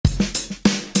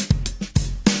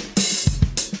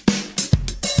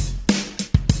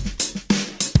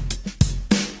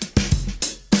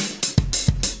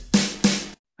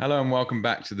Hello and welcome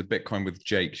back to the Bitcoin with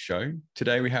Jake show.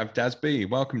 Today we have Daz B.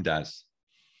 Welcome, Daz.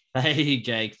 Hey,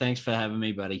 Jake. Thanks for having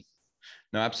me, buddy.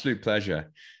 No, absolute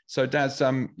pleasure. So, Daz, I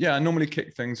normally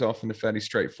kick things off in a fairly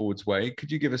straightforward way.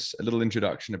 Could you give us a little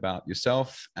introduction about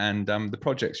yourself and the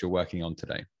projects you're working on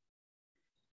today?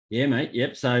 Yeah, mate.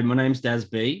 Yep. So my name's Daz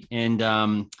B, and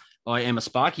I am a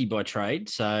Sparky by trade.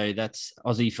 So that's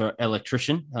Aussie for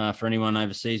electrician. For anyone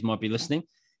overseas might be listening,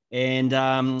 and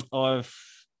I've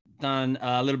done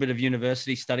a little bit of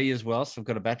university study as well. So I've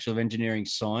got a Bachelor of Engineering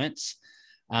Science,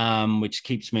 which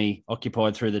keeps me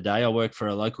occupied through the day. I work for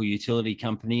a local utility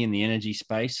company in the energy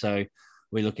space. So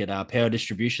we look at power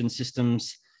distribution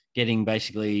systems, getting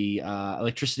basically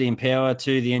electricity and power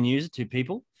to the end user, to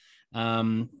people.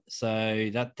 So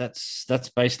that's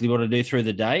basically what I do through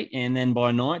the day. And then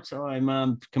by night,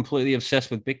 I'm completely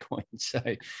obsessed with Bitcoin. So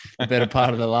the better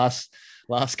part of the last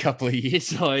couple of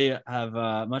years, I have,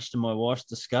 much to my wife's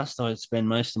disgust, I spend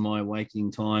most of my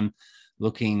waking time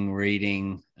looking,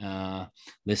 reading,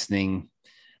 listening,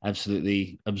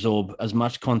 absolutely absorb as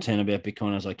much content about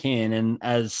Bitcoin as I can. And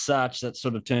as such, that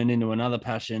sort of turned into another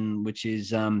passion, which is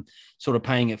sort of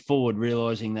paying it forward,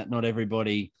 realizing that not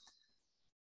everybody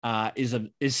is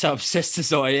so obsessed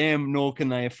as I am, nor can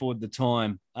they afford the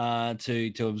time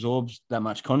to absorb that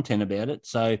much content about it.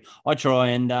 So I try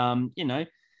and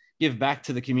give back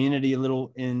to the community a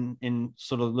little in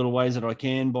sort of little ways that I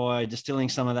can by distilling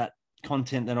some of that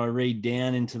content that I read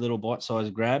down into little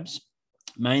bite-sized grabs,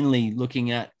 mainly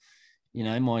looking at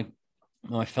my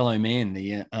fellow man,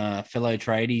 the fellow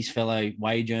tradies, fellow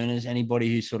wage earners,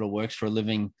 anybody who sort of works for a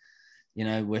living.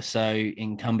 We're so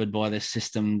encumbered by this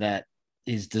system that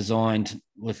is designed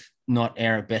with not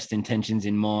our best intentions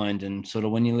in mind. And sort of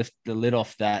when you lift the lid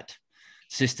off that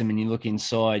system and you look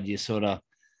inside, you sort of,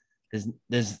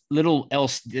 there's little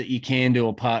else that you can do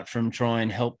apart from try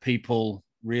and help people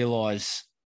realize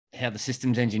how the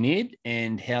system's engineered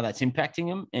and how that's impacting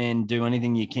them, and do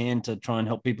anything you can to try and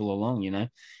help people along,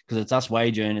 because it's us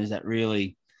wage earners that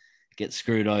really get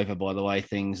screwed over by the way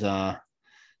things are.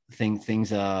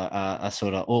 Things are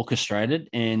sort of orchestrated,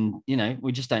 and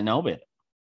we just don't know about it.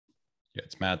 Yeah,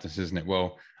 it's madness, isn't it?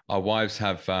 Well, our wives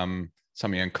have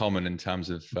something in common in terms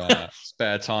of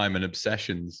spare time and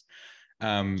obsessions.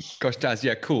 Gosh, Daz,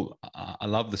 yeah, cool. I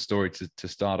love the story to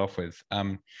start off with.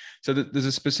 So there's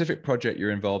a specific project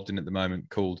you're involved in at the moment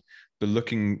called the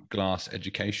Looking Glass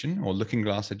Education, or Looking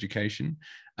Glass Education.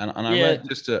 And I Yeah. read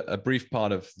just a brief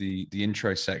part of the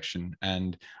intro section,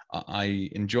 and I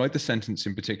enjoyed the sentence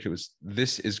in particular. It was,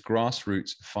 "This is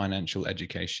grassroots financial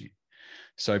education."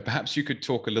 So perhaps you could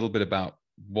talk a little bit about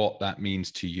what that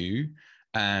means to you,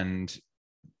 and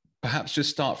perhaps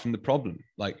just start from the problem.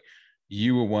 Like,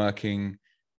 you were working,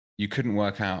 you couldn't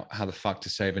work out how the fuck to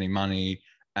save any money,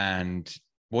 and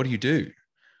what do you do?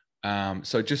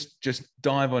 So just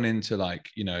dive on into, like,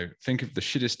 think of the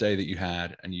shittest day that you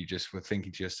had, and you just were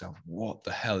thinking to yourself, what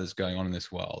the hell is going on in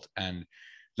this world? And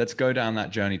let's go down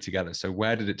that journey together. So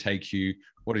where did it take you?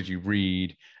 What did you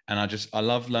read? And I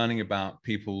love learning about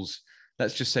people's,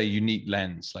 let's just say, unique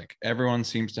lens. Like, everyone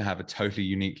seems to have a totally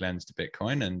unique lens to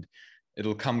Bitcoin, and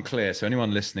it'll come clear. So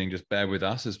anyone listening, just bear with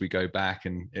us as we go back,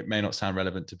 and it may not sound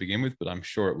relevant to begin with, but I'm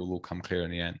sure it will all come clear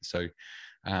in the end. So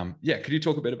yeah, could you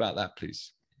talk a bit about that,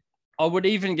 please? I would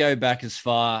even go back as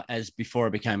far as before I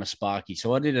became a Sparky.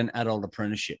 So I did an adult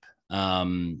apprenticeship. How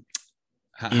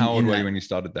old were you when you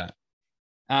started that?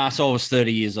 So I was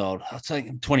 30 years old. I'd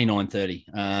say 29, 30.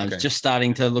 I was just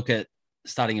starting to look at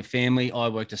starting a family. I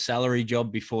worked a salary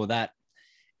job before that.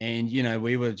 And,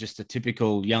 we were just a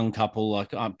typical young couple.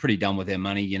 Like, I'm pretty done with our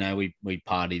money. We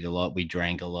partied a lot. We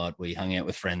drank a lot. We hung out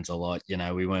with friends a lot.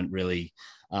 We weren't really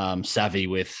savvy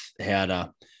with how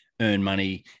to earn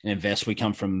money and invest. We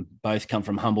both come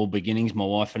from humble beginnings. My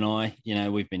wife and I,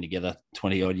 we've been together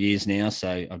 20 odd years now.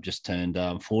 So I've just turned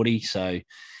 40. So,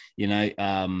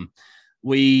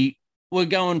 we were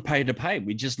going pay to pay.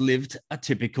 We just lived a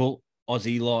typical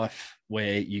Aussie life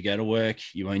where you go to work,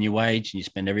 you earn your wage, and you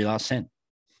spend every last cent.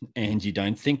 And you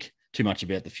don't think too much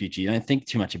about the future. You don't think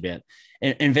too much about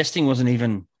investing. Wasn't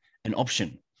even an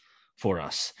option for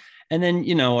us. And then,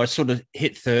 I sort of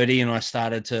hit 30 and I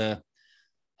started to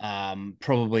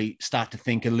probably start to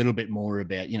think a little bit more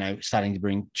about, starting to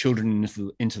bring children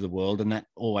into the world. And that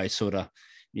always sort of,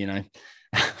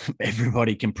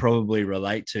 everybody can probably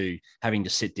relate to having to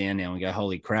sit down now and go,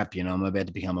 holy crap, I'm about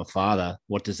to become a father.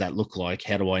 What does that look like?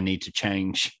 How do I need to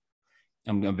change?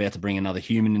 I'm about to bring another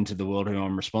human into the world who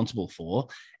I'm responsible for.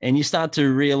 And you start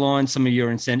to realign some of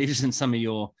your incentives and some of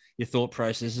your thought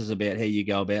processes about how you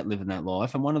go about living that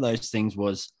life. And one of those things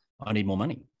was, I need more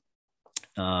money.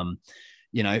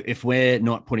 If we're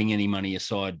not putting any money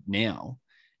aside now,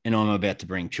 and I'm about to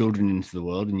bring children into the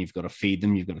world, and you've got to feed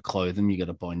them, you've got to clothe them, you've got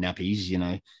to buy nappies,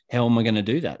 how am I going to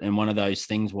do that? And one of those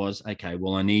things was, okay,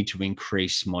 well, I need to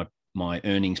increase my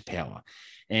earnings power.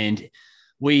 And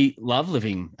we love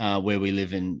living where we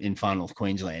live in far north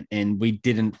Queensland, and we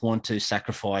didn't want to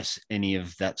sacrifice any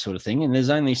of that sort of thing. And there's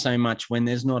only so much when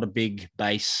there's not a big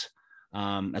base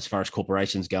as far as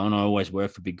corporations go. And I always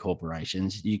work for big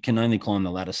corporations. You can only climb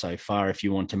the ladder so far if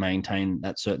you want to maintain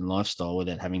that certain lifestyle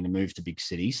without having to move to big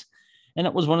cities. And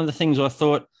it was one of the things I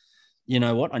thought, you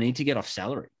know what, I need to get off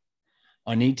salary.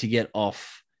 I need to get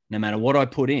off, no matter what I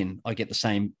put in, I get the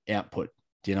same output.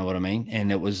 Do you know what I mean?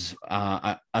 And it was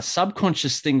a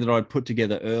subconscious thing that I'd put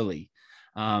together early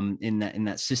in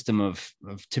that system of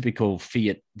typical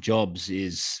fiat jobs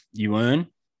is you earn.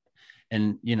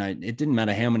 And, it didn't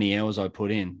matter how many hours I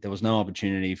put in. There was no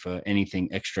opportunity for anything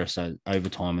extra, so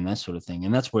overtime and that sort of thing.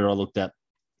 And that's where I looked at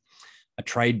a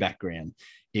trade background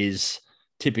is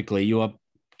typically you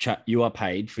are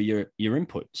paid for your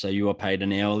input. So you are paid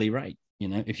an hourly rate.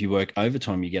 If you work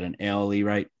overtime, you get an hourly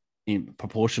rate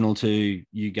proportional to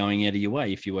you going out of your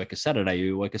way. If you work a Saturday,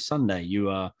 you work a Sunday, you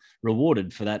are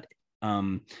rewarded for that.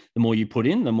 The more you put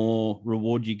in, the more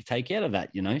reward you take out of that,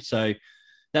 So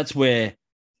that's where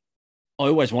I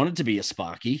always wanted to be a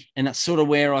Sparky. And that's sort of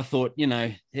where I thought,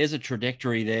 there's a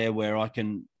trajectory there where I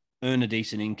can earn a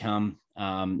decent income.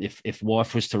 If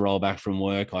wife was to roll back from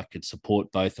work, I could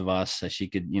support both of us so she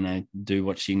could, do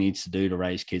what she needs to do to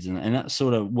raise kids. And that's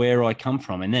sort of where I come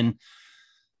from. And then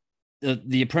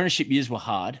the apprenticeship years were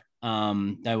hard.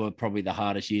 They were probably the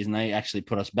hardest years, and they actually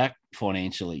put us back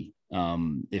financially.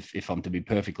 If I'm to be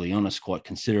perfectly honest, quite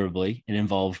considerably. It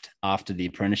involved, after the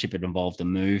apprenticeship, it involved a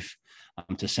move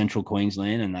to central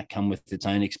Queensland, and that come with its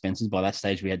own expenses. By that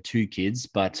stage, we had 2 kids,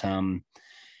 but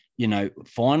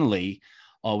finally,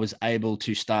 I was able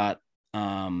to start.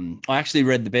 I actually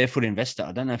read The Barefoot Investor.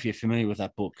 I don't know if you're familiar with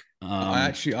that book.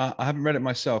 I haven't read it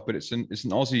myself, but it's an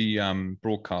Aussie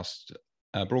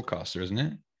broadcaster, isn't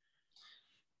it?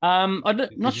 I'm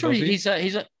not sure. He's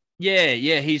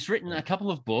written a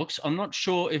couple of books. I'm not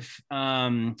sure if how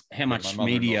much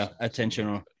media attention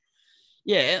or.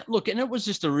 Yeah, look, and it was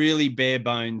just a really bare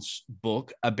bones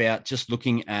book about just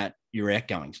looking at your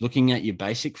outgoings, looking at your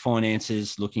basic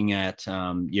finances, looking at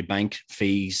your bank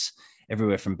fees,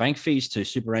 everywhere from bank fees to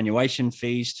superannuation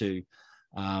fees to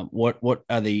what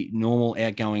are the normal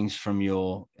outgoings from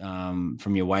your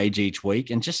wage each week,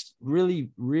 and just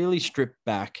really strip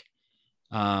back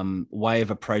way of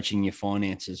approaching your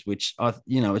finances, which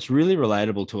it's really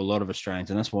relatable to a lot of Australians,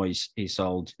 and that's why he's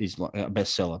a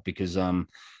bestseller, because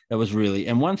that was really,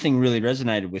 and one thing really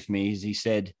resonated with me is he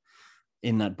said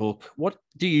in that book, what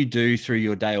do you do through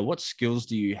your day, or what skills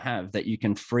do you have that you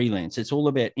can freelance? It's all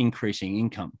about increasing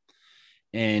income.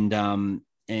 And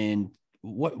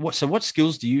what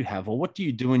skills do you have, or what do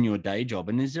you do in your day job?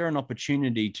 And is there an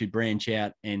opportunity to branch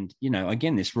out? And,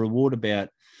 again, this reward about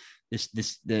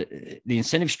the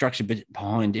incentive structure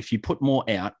behind, if you put more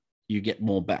out, you get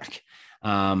more back.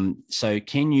 So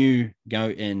can you go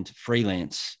and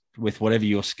freelance with whatever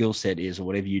your skill set is, or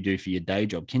whatever you do for your day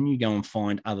job? Can you go and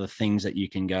find other things that you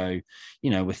can go,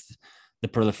 with the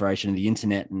proliferation of the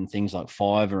internet and things like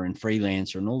Fiverr and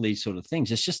Freelancer and all these sort of things?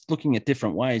 It's just looking at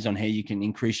different ways on how you can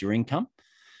increase your income.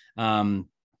 And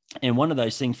one of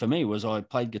those things for me was I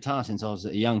played guitar since I was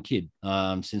a young kid,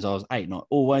 since I was 8, and I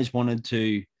always wanted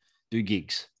to do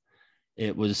gigs.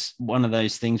 It was one of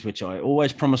those things which I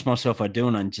always promised myself I'd do,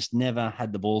 and I just never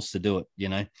had the balls to do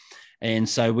it, And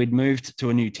so we'd moved to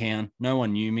a new town. No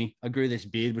one knew me. I grew this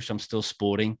beard, which I'm still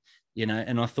sporting,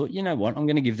 and I thought, you know what, I'm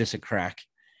going to give this a crack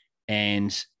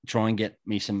and try and get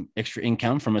me some extra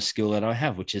income from a skill that I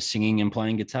have, which is singing and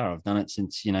playing guitar. I've done it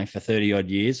since, for 30 odd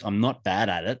years. I'm not bad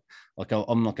at it. Like,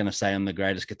 I'm not going to say I'm the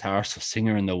greatest guitarist or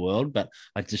singer in the world, but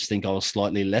I just think I was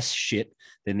slightly less shit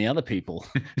than the other people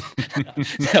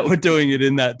that were doing it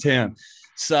in that town.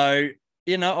 So,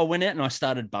 I went out and I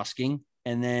started busking.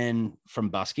 And then from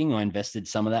busking, I invested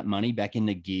some of that money back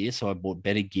into gear. So I bought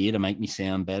better gear to make me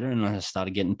sound better. And I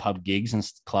started getting pub gigs and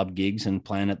club gigs and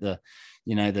playing at the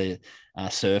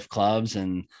surf clubs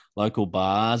and local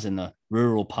bars and the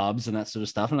rural pubs and that sort of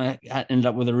stuff. And I ended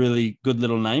up with a really good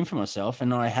little name for myself.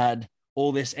 And I had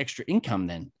all this extra income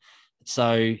then.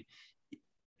 So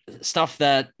stuff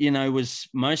that, was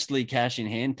mostly cash in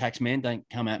hand. Tax man, don't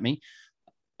come at me.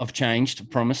 I've changed, I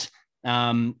promise.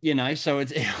 So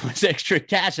it was extra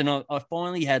cash, and I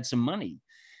finally had some money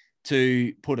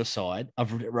to put aside. I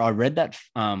read that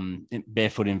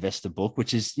Barefoot Investor book,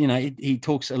 which is, he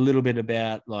talks a little bit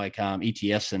about like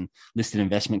ETFs and listed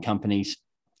investment companies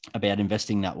about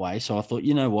investing that way. So I thought,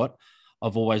 you know what,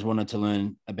 I've always wanted to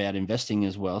learn about investing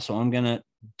as well. So I'm going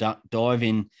to dive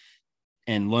in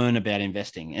and learn about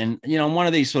investing. And, I'm one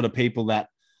of these sort of people that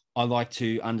I like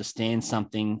to understand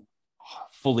something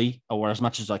fully or as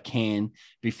much as I can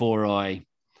before I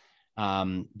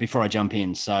jump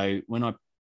in. So when I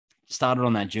started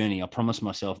on that journey, I promised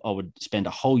myself I would spend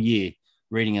a whole year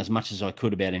reading as much as I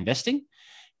could about investing,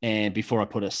 and before I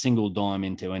put a single dime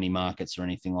into any markets or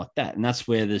anything like that. And that's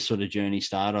where the sort of journey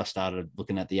started. I started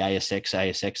looking at the ASX.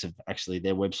 ASX have actually,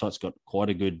 their website's got quite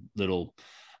a good little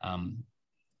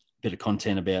bit of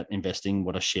content about investing,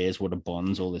 what are shares, what are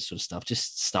bonds, all this sort of stuff.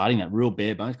 Just starting that real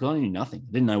bare bones, because I knew nothing.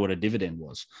 I didn't know what a dividend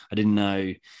was. I didn't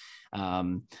know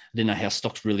how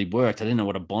stocks really worked. I didn't know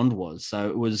what a bond was.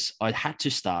 So I had to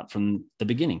start from the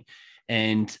beginning.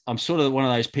 And I'm sort of one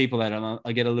of those people that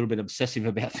I get a little bit obsessive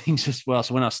about things as well.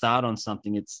 So when I start on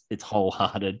something, it's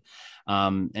wholehearted.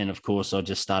 And of course, I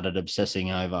just started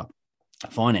obsessing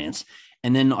finance.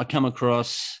 And then I come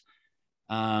across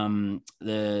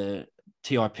the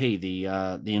TIP,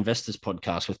 the Investors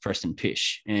Podcast with Preston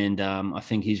Pish. And I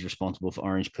think he's responsible for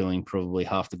orange pilling probably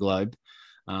half the globe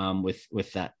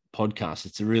with that podcast.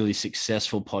 It's a really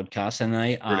successful podcast, and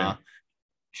they are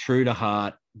true to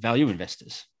heart value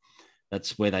investors.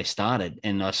 That's where they started.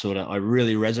 And I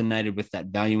really resonated with that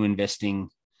value investing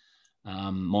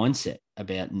mindset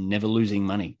about never losing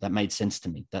money. That made sense to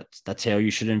me. That's how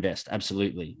you should invest.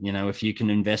 Absolutely. If you can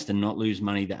invest and not lose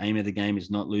money, the aim of the game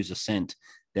is not lose a cent,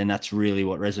 then that's really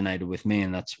what resonated with me.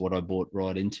 And that's what I bought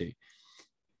right into.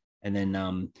 And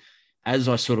then as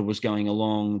I sort of was going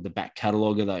along the back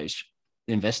catalog of those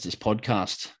Investors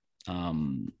podcast,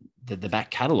 the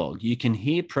back catalog, you can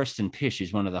hear Preston Pish,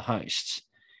 who's one of the hosts.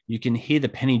 You can hear the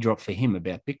penny drop for him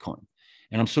about Bitcoin.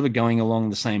 And I'm sort of going along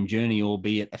the same journey,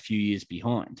 albeit a few years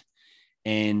behind.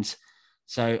 And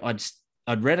so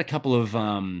I'd read a couple of,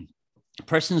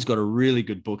 Preston's got a really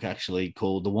good book actually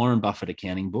called The Warren Buffett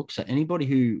Accounting Book. So anybody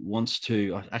who wants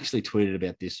to, I actually tweeted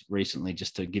about this recently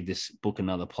just to give this book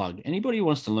another plug. Anybody who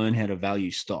wants to learn how to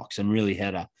value stocks and really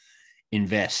how to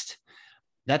invest,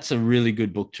 that's a really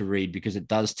good book to read, because it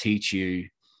does teach you.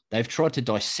 They've tried to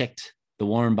dissect the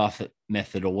Warren Buffett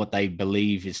method, or what they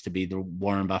believe is to be the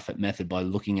Warren Buffett method, by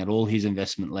looking at all his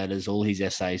investment letters, all his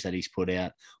essays that he's put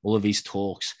out, all of his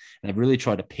talks. And they've really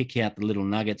tried to pick out the little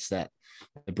nuggets, that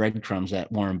the breadcrumbs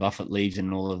that Warren Buffett leaves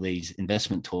in all of these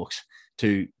investment talks,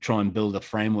 to try and build a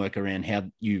framework around how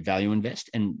you value invest.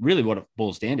 And really what it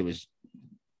boils down to is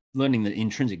learning the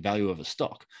intrinsic value of a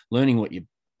stock, learning what you're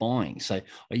buying. So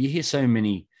you hear so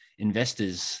many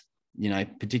investors,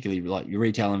 particularly like your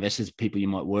retail investors, people you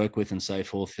might work with and so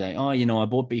forth, say, oh, I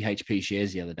bought BHP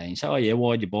shares the other day. And you say, oh yeah,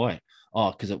 why'd you buy it?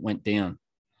 Oh, because it went down,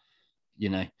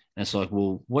 and it's like,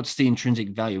 well, what's the intrinsic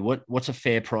value? What's a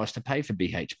fair price to pay for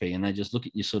BHP? And they just look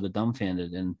at you sort of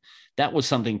dumbfounded. And that was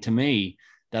something to me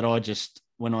that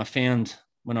when I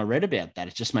read about that,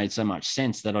 it just made so much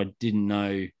sense that I didn't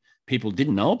know people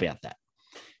didn't know about that.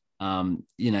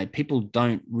 People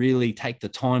don't really take the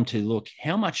time to look,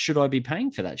 how much should I be paying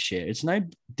for that share? It's no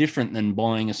different than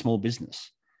buying a small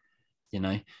business,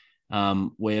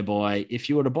 whereby if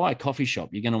you were to buy a coffee shop,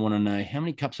 you're going to want to know, how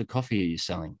many cups of coffee are you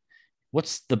selling?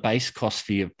 What's the base cost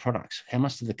for your products? How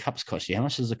much do the cups cost you? How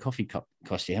much does a coffee cup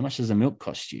cost you? How much does the milk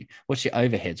cost you? What's your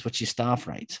overheads? What's your staff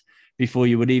rates? Before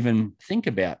you would even think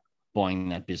about buying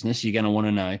that business, you're going to want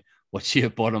to know, what's your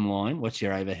bottom line? What's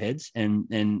your overheads?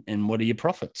 And what are your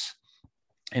profits?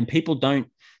 And people don't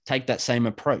take that same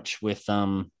approach with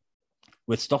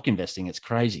stock investing. It's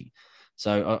crazy.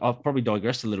 So I've probably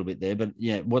digressed a little bit there, but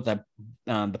yeah, what the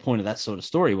point of that sort of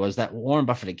story was that Warren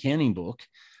Buffett accounting book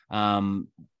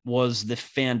was the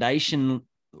foundation,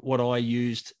 what I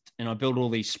used, and I built all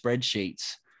these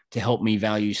spreadsheets to help me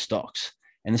value stocks.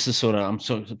 And this is I'm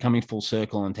sort of coming full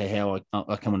circle into how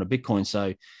I come onto Bitcoin.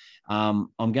 So I'm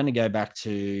going to go back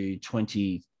to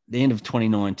the end of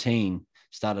 2019,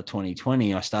 start of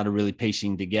 2020. I started really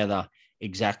piecing together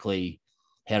exactly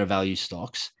how to value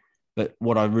stocks. But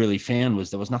what I really found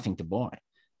was there was nothing to buy.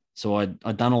 So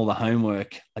I'd done all the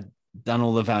homework. I'd done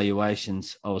all the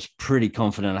valuations. I was pretty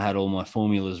confident I had all my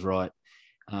formulas right.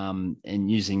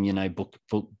 And using,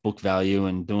 book value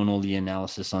and doing all the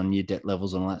analysis on your debt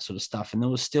levels and all that sort of stuff. And there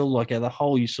was still like the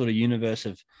whole sort of universe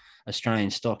of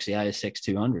Australian stocks, the ASX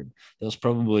 200. There was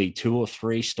probably 2 or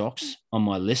 3 stocks on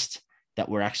my list that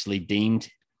were actually deemed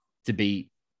to be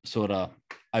sort of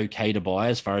okay to buy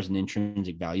as far as an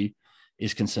intrinsic value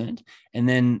is concerned. And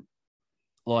then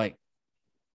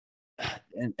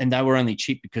and they were only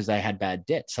cheap because they had bad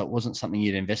debt. So it wasn't something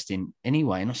you'd invest in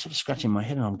anyway. And I'm sort of scratching my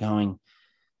head and I'm going,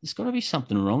 there's got to be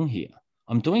something wrong here.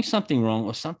 I'm doing something wrong,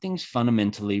 or something's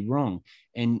fundamentally wrong.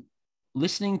 And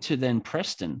listening to then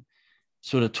Preston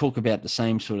sort of talk about the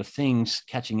same sort of things,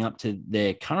 catching up to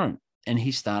their current, and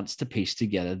he starts to piece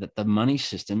together that the money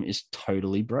system is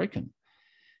totally broken.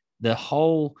 The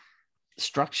whole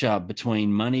structure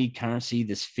between money, currency,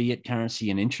 this fiat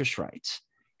currency, and interest rates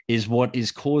is what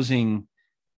is causing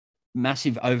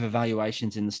massive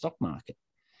overvaluations in the stock market.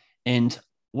 And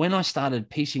when I started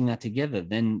piecing that together,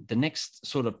 then the next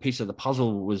sort of piece of the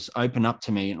puzzle was open up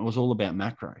to me, and it was all about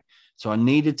macro. So I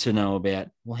needed to know about,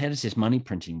 well, how does this money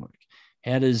printing work?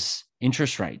 How does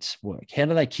interest rates work? How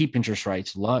do they keep interest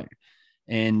rates low?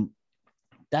 And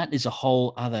that is a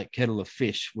whole other kettle of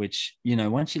fish, which, you know,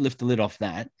 once you lift the lid off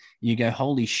that, you go,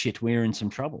 holy shit, we're in some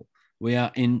trouble. We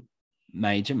are in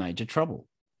major, major trouble.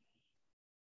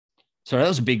 So that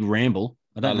was a big ramble.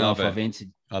 I don't know if I've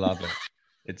answered. I love it.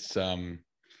 It's, I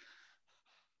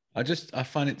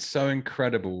find it so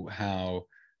incredible how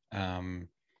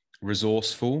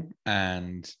resourceful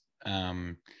and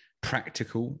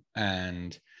practical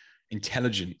and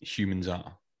intelligent humans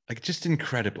are. Like, just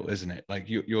incredible, isn't it? Like,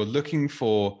 you're looking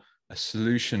for a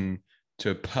solution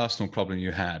to a personal problem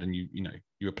you had, and you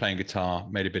were playing guitar,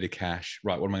 made a bit of cash.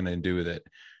 Right, what am I going to do with it?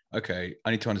 Okay,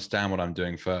 I need to understand what I'm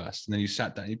doing first. And then you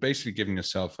sat down, you're basically giving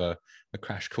yourself a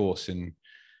crash course in,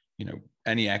 you know,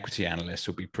 any equity analyst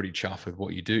will be pretty chuffed with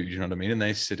what you do. You know what I mean? And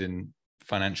they sit in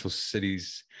financial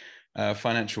cities,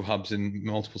 financial hubs in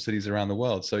multiple cities around the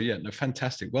world. So yeah, no,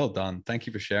 fantastic. Well done. Thank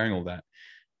you for sharing all that.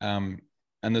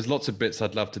 And there's lots of bits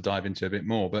I'd love to dive into a bit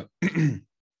more, but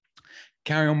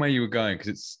carry on where you were going,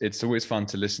 because it's always fun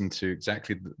to listen to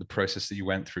exactly the process that you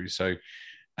went through. So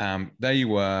there you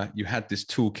were, you had this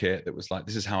toolkit that was like,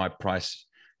 this is how I price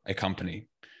a company.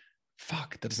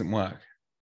 Fuck, that doesn't work.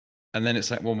 And then it's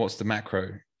like, well, what's the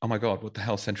macro? Oh my God, what the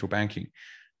hell, central banking?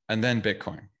 And then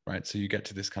Bitcoin, right? So you get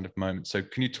to this kind of moment. So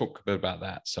can you talk a bit about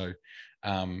that? So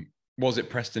was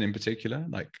it Preston in particular,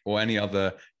 like, or any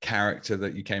other character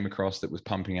that you came across that was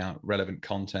pumping out relevant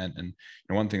content? And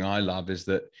one thing I love is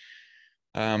that,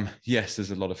 yes,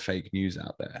 there's a lot of fake news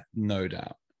out there, no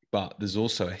doubt, but there's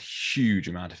also a huge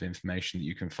amount of information that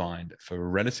you can find for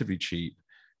relatively cheap.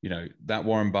 You know, that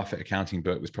Warren Buffett accounting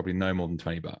book was probably no more than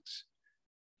 $20.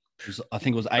 I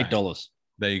think it was $8.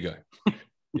 There you go.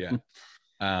 Yeah.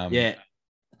 Yeah.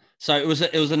 So it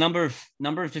was a number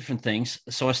of different things.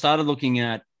 So I started looking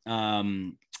at,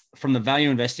 from the value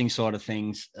investing side of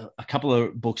things, a couple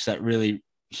of books that really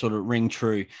sort of ring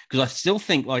true, because I still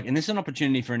think, like, and this is an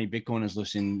opportunity for any Bitcoiners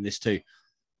listening to this too.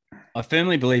 I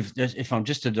firmly believe, if I'm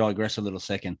just to digress a little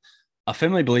second, I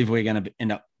firmly believe we're going to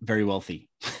end up very wealthy.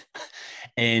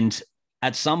 And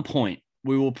at some point,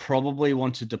 we will probably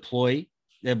want to deploy.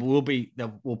 There will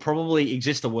probably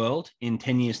exist a world in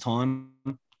 10 years' time,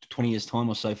 20 years' time,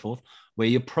 or so forth, where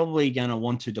you're probably going to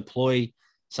want to deploy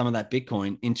some of that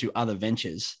Bitcoin into other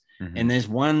ventures. Mm-hmm. And there's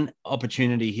one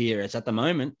opportunity here. It's at the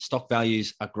moment, stock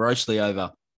values are grossly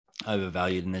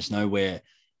overvalued, and there's nowhere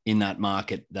in that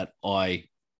market that I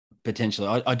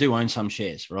do own some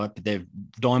shares, right? But they're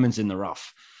diamonds in the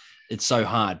rough. It's so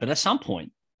hard. But at some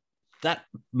point, that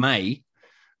may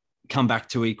come back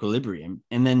to equilibrium.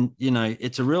 And then, you know,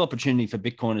 it's a real opportunity for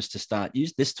Bitcoiners to start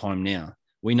use this time now.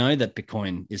 We know that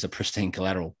Bitcoin is a pristine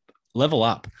collateral. Level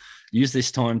up. Use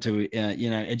this time to,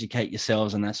 educate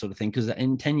yourselves and that sort of thing. Because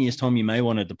in 10 years' time, you may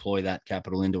want to deploy that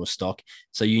capital into a stock.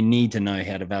 So you need to know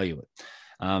how to value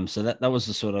it. So that was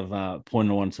the sort of point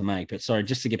I wanted to make. But sorry,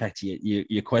 just to get back to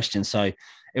your question. So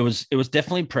it was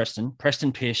definitely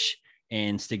Preston Pish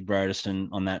and Stig Broderson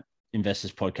on that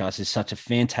Investors Podcast is such a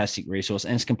fantastic resource,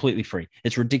 and it's completely free.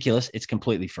 It's ridiculous. It's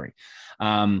completely free.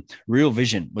 Real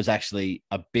Vision was actually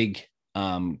a big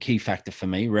key factor for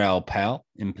me, Raoul Pal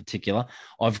in particular.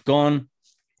 I've gone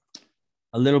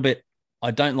a little bit,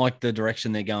 I don't like the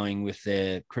direction they're going with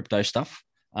their crypto stuff.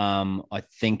 I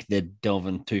think they're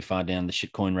delving too far down the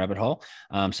shitcoin rabbit hole.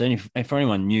 So if for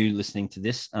anyone new listening to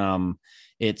this,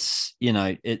 it's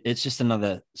just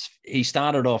another, he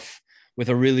started off with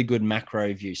a really good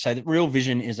macro view. So the Real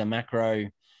Vision is a macro,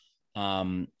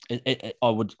 I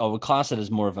would class it as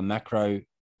more of a macro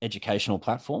educational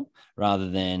platform rather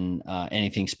than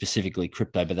anything specifically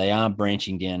crypto, but they are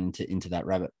branching down into that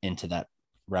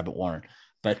rabbit warren.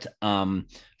 But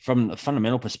from a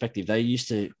fundamental perspective, they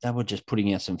were just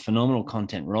putting out some phenomenal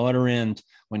content right around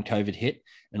when COVID hit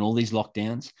and all these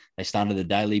lockdowns. They started a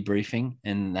daily briefing,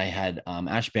 and they had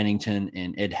Ash Bennington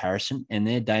and Ed Harrison, and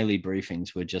their daily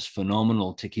briefings were just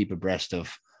phenomenal to keep abreast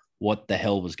of what the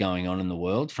hell was going on in the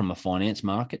world from a finance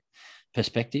market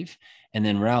perspective. And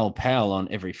then Raoul Pal on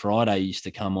every Friday used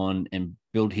to come on and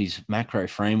build his macro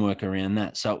framework around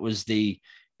that. So it was the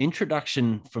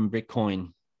introduction from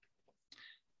Bitcoin.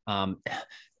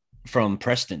 from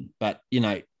Preston, but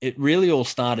it really all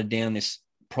started down this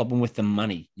problem with the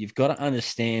money. You've got to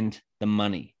understand the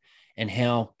money and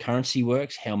how currency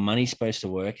works, how money's supposed to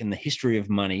work, and the history of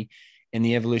money and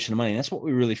the evolution of money. And that's what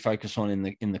we really focus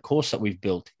on in the course that we've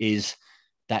built, is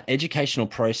that educational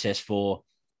process for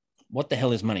what the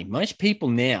hell is money. Most people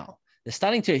now, they're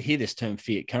starting to hear this term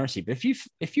fiat currency, but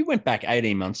if you went back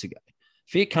 18 months ago,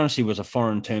 fiat currency was a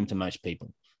foreign term to most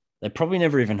people. They probably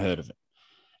never even heard of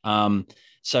it.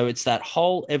 So it's that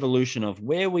whole evolution of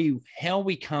how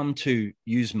we come to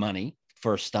use money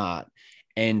for a start,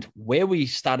 and where we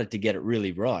started to get it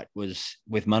really right was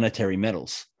with monetary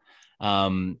metals.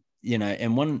 And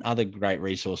one other great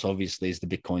resource, obviously, is the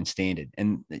Bitcoin Standard.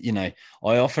 And, I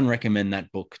often recommend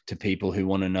that book to people who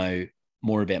want to know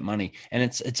more about money. And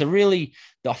it's a really,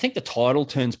 I think the title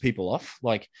turns people off.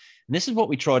 Like, and this is what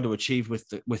we tried to achieve with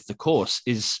the course,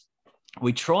 is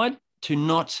we tried to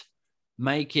not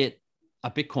make it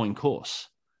a Bitcoin course.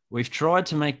 We've tried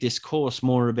to make this course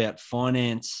more about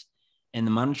finance and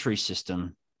the monetary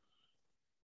system,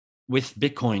 with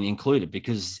Bitcoin included,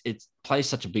 because it plays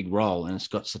such a big role and it's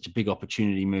got such a big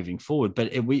opportunity moving forward.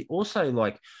 But we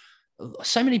also,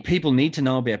 so many people need to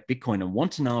know about Bitcoin and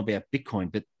want to know about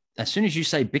Bitcoin, but as soon as you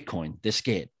say Bitcoin, they're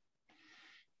scared.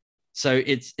 So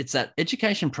it's that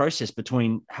education process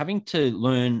between having to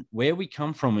learn where we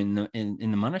come from in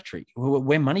the monetary,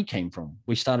 where money came from.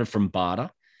 We started from barter,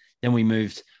 then we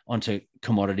moved onto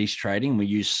commodities trading. We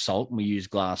use salt, and we use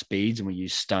glass beads, and we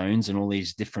use stones, and all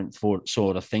these different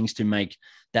sort of things to make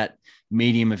that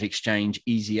medium of exchange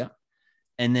easier.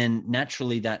 And then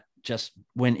naturally that just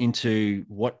went into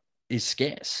what is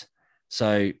scarce.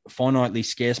 So finitely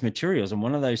scarce materials. And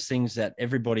one of those things that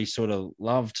everybody sort of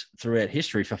loved throughout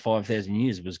history for 5,000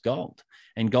 years was gold.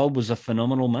 And gold was a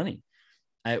phenomenal money.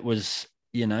 It was,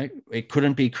 it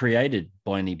couldn't be created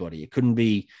by anybody. It couldn't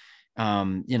be,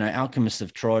 alchemists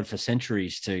have tried for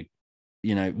centuries to,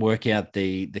 work out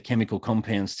the chemical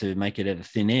compounds to make it out of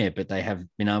thin air, but they have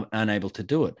been unable to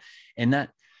do it. And that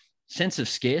sense of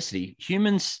scarcity,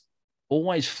 humans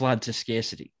always flood to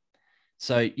scarcity.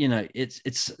 So,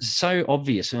 it's so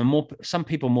obvious, and some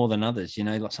people more than others,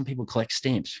 like some people collect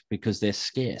stamps because they're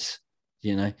scarce,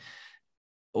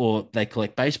 or they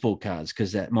collect baseball cards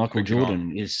because that Michael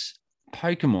Jordan is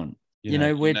Pokemon.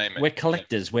 We're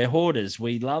collectors, we're hoarders.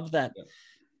 We love that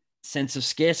sense of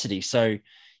scarcity. So,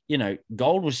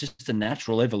 gold was just a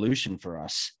natural evolution for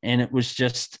us, and it was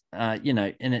just, and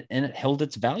it held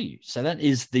its value. So that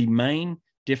is the main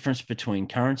difference between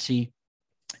currency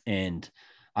and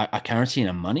a currency and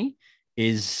a money,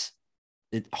 is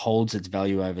it holds its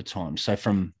value over time. So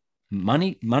from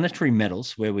monetary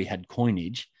metals, where we had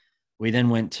coinage, we then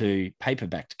went to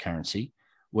paper-backed currency,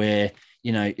 where,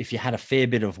 if you had a fair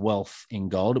bit of wealth in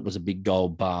gold, it was a big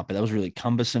gold bar, but that was really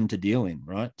cumbersome to deal in,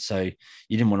 right? So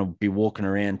you didn't want to be walking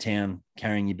around town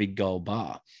carrying your big gold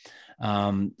bar.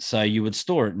 So you would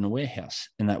store it in a warehouse,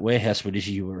 and that warehouse would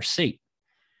issue you a receipt.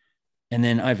 And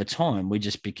then over time, we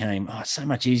just became, it's so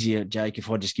much easier, Jake,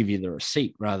 if I just give you the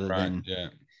receipt rather than,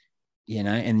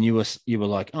 and you were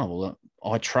like, oh, well,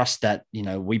 I trust that,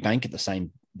 we bank at the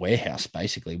same warehouse,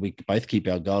 basically. We both keep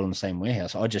our gold in the same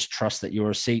warehouse. I just trust that your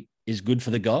receipt is good for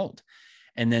the gold.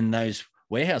 And then those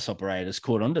warehouse operators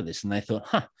caught onto this, and they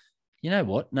thought, you know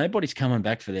what? Nobody's coming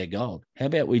back for their gold. How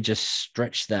about we just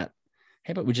stretch that?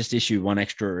 How about we just issue one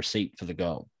extra receipt for the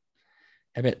gold?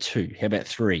 How about two? How about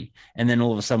three? And then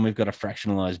all of a sudden, we've got a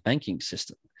fractionalized banking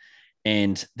system.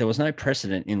 And there was no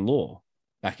precedent in law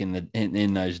back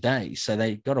in those days. So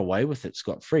they got away with it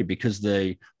scot-free, because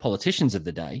the politicians of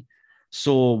the day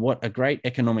saw what a great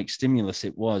economic stimulus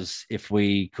it was if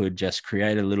we could just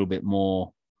create a little bit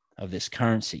more of this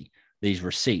currency, these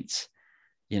receipts.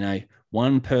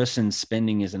 One person's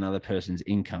spending is another person's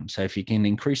income. So if you can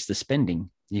increase the spending,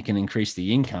 you can increase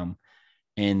the income,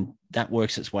 and that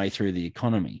works its way through the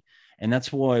economy. And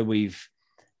that's why we've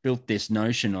built this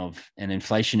notion of an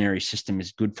inflationary system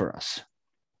is good for us,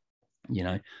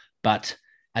 But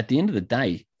at the end of the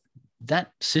day,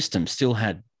 that system still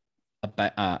had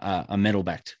a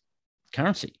metal-backed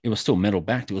currency. It was still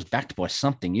metal-backed. It was backed by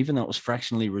something. Even though it was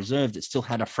fractionally reserved, it still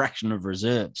had a fraction of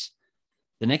reserves.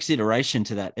 The next iteration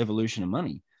to that evolution of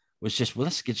money was just, well,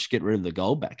 let's just get rid of the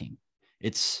gold backing.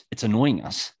 It's annoying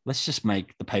us. Let's just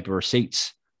make the paper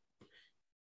receipts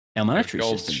our monetary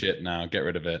gold system. Shit now, get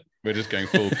rid of it. We're just going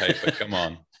full paper. Come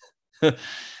on.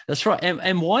 That's right.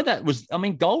 And why that was,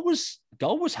 gold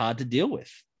was hard to deal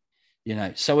with.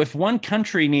 So if one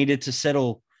country needed to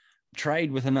settle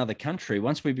trade with another country,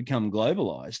 once we become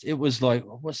globalized, it was like,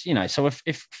 so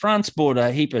if France bought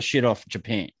a heap of shit off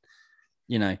Japan,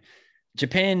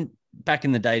 Japan back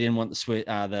in the day didn't want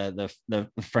the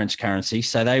French currency,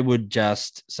 so they would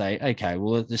just say, okay,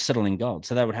 well, just settle in gold.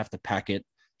 So they would have to pack it,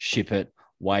 ship it,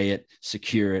 weigh it,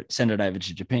 secure it, send it over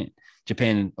to Japan.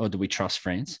 Japan, or do we trust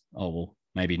France? Oh, well,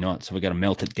 maybe not. So we got to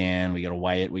melt it down, we got to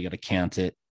weigh it, we got to count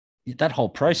it. That whole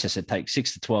process, it takes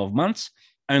 6 to 12 months,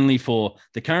 only for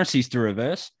the currencies to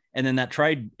reverse, and then that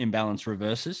trade imbalance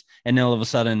reverses, and then all of a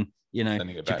sudden,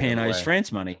 Japan owes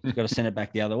France money. You've got to send it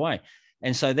back the other way.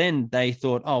 And so then they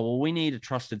thought, oh, well, we need a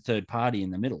trusted third party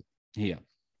in the middle here.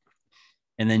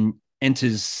 And then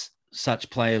enters such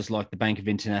players like the Bank of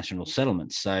International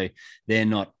Settlements. So they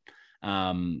don't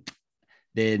have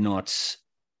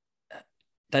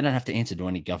to answer to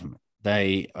any government.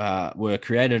 They were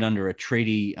created under a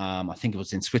treaty. I think it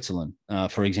was in Switzerland,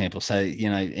 for example. So,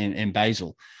 in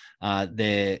Basel,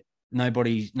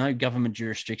 no government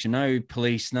jurisdiction, no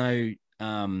police, no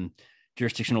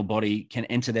jurisdictional body can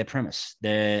enter their premise.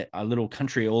 They're a little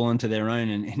country all onto their own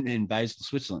in Basel,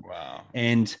 Switzerland. Wow.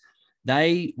 And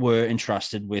they were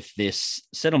entrusted with this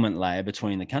settlement layer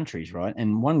between the countries, right?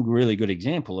 And one really good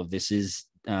example of this is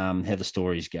how the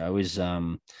stories go is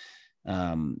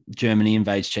Germany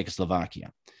invades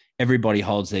Czechoslovakia. Everybody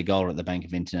holds their gold at the Bank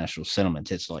of International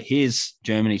Settlements. It's like, here's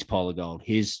Germany's pile of gold,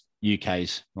 here's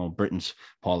UK's or Britain's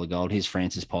pile of gold, here's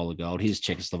France's pile of gold, here's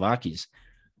Czechoslovakia's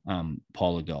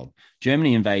pile of gold.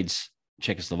 Germany invades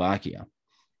Czechoslovakia.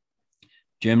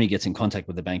 Germany gets in contact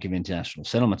with the Bank of International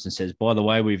Settlements and says, by the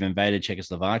way, we've invaded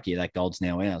Czechoslovakia. That gold's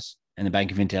now ours. And the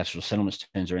Bank of International Settlements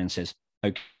turns around and says,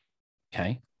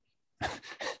 okay.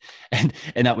 and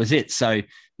that was it. So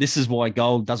this is why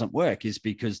gold doesn't work, is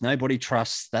because nobody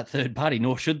trusts that third party,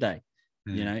 nor should they,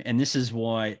 and this is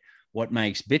why what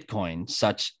makes Bitcoin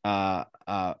such an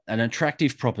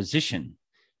attractive proposition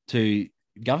to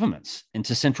governments and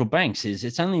to central banks is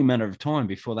it's only a matter of time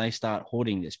before they start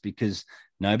hoarding this, because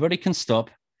nobody can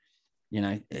stop.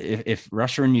 If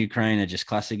Russia and Ukraine are just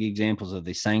classic examples of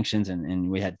these sanctions, and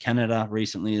we had Canada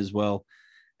recently as well,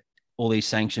 all these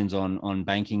sanctions on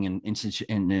banking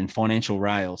and financial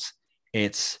rails,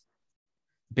 it's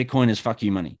Bitcoin is fuck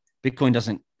you money. Bitcoin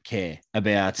doesn't care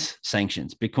about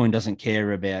sanctions. Bitcoin doesn't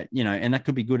care about, and that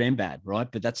could be good and bad, right?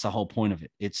 But that's the whole point of it.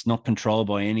 It's not controlled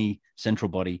by any central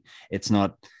body.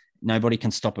 Nobody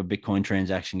can stop a Bitcoin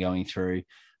transaction going through.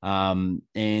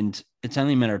 And it's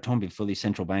only a matter of time before these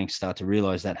central banks start to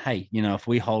realize that, hey, if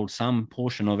we hold some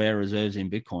portion of our reserves in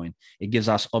Bitcoin, it gives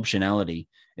us optionality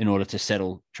in order to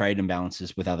settle trade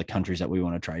imbalances with other countries that we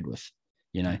want to trade with,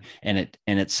 and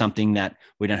it's something that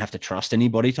we don't have to trust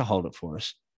anybody to hold it for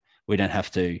us. We don't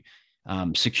have to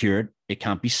secure it. It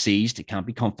can't be seized. It can't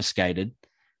be confiscated.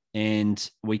 And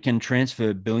we can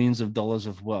transfer billions of dollars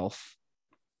of wealth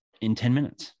in 10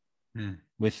 minutes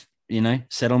with,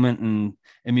 settlement and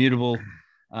immutable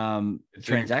it's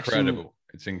transaction. Incredible.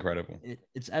 It's incredible.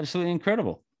 It's absolutely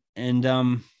incredible. And,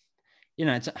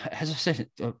 it's, as I said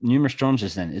numerous times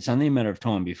just then, it's only a matter of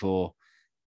time before,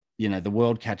 the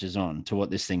world catches on to what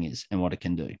this thing is and what it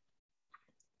can do.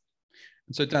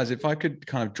 So, Daz, if I could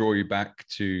kind of draw you back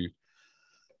to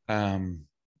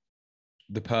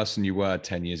the person you were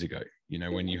 10 years ago,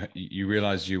 when you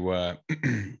realized you were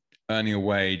earning a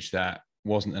wage that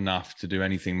wasn't enough to do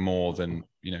anything more than,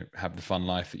 have the fun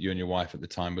life that you and your wife at the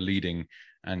time were leading,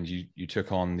 and you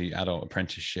took on the adult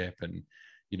apprenticeship, and,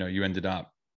 you ended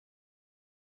up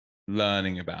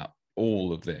learning about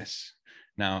all of this.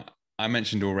 Now, I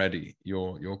mentioned already,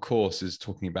 your course is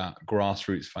talking about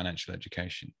grassroots financial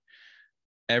education.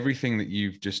 Everything that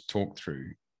you've just talked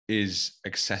through is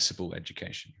accessible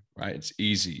education, right? It's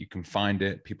easy. You can find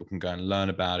it. People can go and learn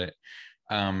about it.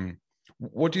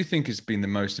 What do you think has been the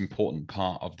most important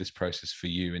part of this process for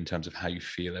you in terms of how you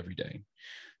feel every day?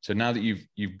 So now that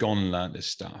you've gone and learned this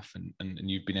stuff, and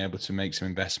you've been able to make some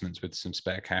investments with some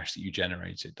spare cash that you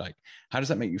generated, like, how does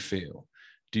that make you feel?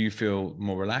 Do you feel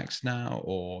more relaxed now,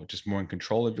 or just more in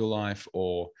control of your life,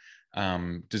 or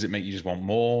does it make you just want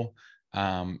more?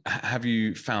 Have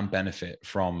you found benefit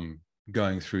from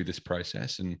going through this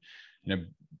process? And,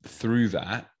 through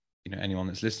that, anyone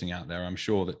that's listening out there, I'm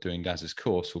sure that doing Daz's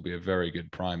course will be a very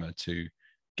good primer to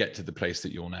get to the place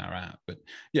that you're now at. But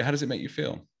yeah, how does it make you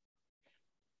feel?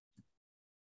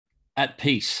 At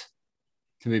peace,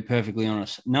 to be perfectly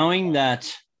honest, knowing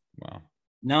that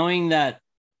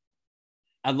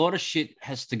a lot of shit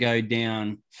has to go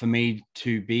down for me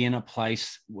to be in a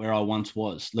place where I once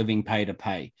was, living pay to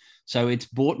pay. So it's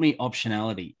bought me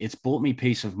optionality. It's bought me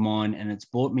peace of mind, and it's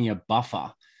bought me a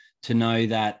buffer to know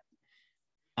that,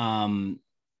 a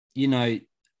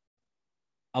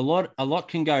lot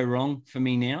can go wrong for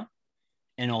me now,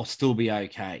 and I'll still be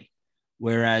okay.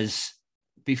 Whereas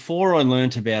before I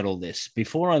learned about all this,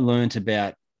 before I learned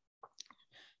about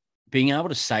being able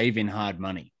to save in hard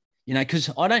money, because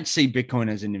I don't see Bitcoin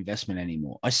as an investment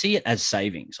anymore. I see it as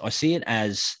savings. I see it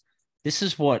as, this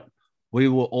is what we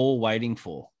were all waiting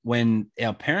for. When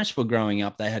our parents were growing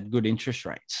up, they had good interest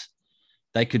rates.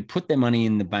 They could put their money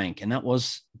in the bank, and that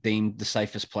was deemed the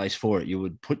safest place for it. You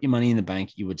would put your money in the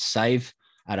bank, you would save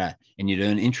and you'd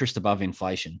earn interest above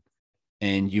inflation.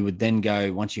 And you would then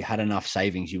go, once you had enough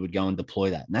savings, you would go and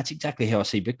deploy that. And that's exactly how I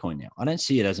see Bitcoin now. I don't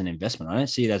see it as an investment. I don't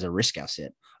see it as a risk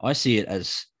asset. I see it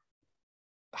as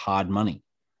hard money,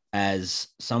 as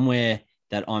somewhere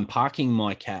that I'm parking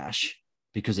my cash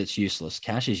because it's useless.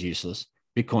 Cash is useless.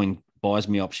 Bitcoin buys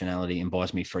me optionality and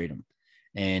buys me freedom.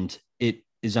 And it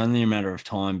is only a matter of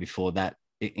time before that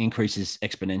it increases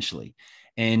exponentially.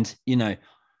 And,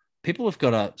 people have got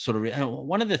to sort of,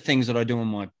 one of the things that I do on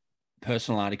my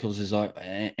personal articles is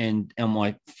and on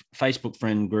my Facebook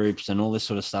friend groups and all this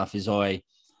sort of stuff is I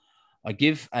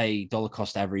give a dollar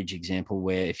cost average example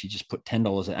where if you just put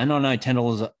 $10, and I know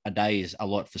 $10 a day is a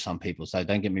lot for some people, so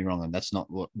don't get me wrong, and that's not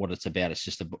what it's about. It's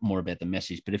just more about the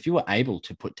message. But if you were able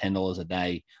to put $10 a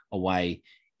day away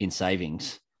in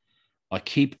savings, I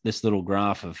keep this little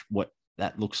graph of what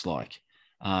that looks like.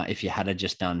 If you had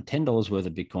just done $10 worth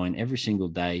of Bitcoin every single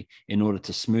day in order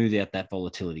to smooth out that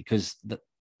volatility, because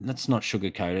let's not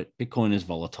sugarcoat it. Bitcoin is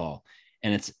volatile,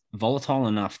 and it's volatile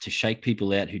enough to shake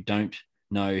people out who don't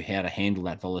know how to handle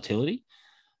that volatility.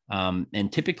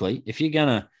 And typically, if you're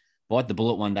going to bite the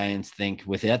bullet one day and think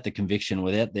without the conviction,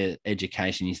 without the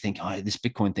education, you think, oh, this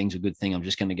Bitcoin thing's a good thing, I'm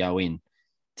just going to go in.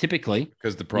 Typically,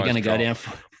 because the price you're going to go down.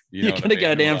 You're going to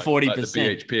go down 40%. Like the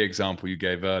BHP example you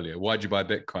gave earlier. Why'd you buy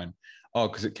Bitcoin? Oh,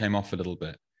 because it came off a little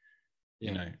bit.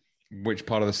 Which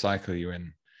part of the cycle are you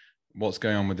in? What's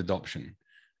going on with adoption?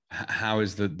 How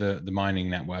is the mining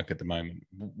network at the moment?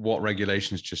 What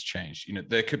regulations just changed?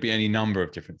 There could be any number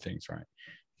of different things, right?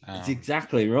 That's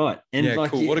exactly right. And yeah,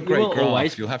 cool. What a great graph.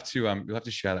 Always... You'll have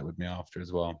to share that with me after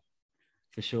as well.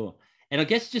 For sure. And I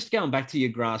guess just going back to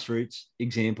your grassroots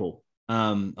example,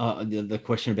 the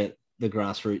question about the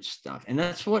grassroots stuff, and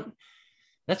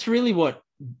that's really what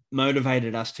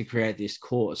motivated us to create this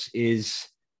course. Is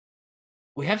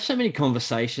we have so many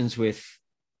conversations with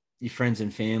your friends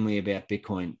and family about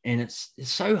Bitcoin, and it's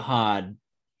so hard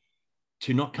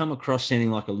to not come across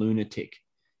sounding like a lunatic,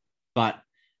 but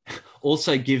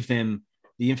also give them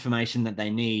the information that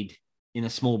they need in a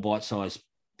small bite-sized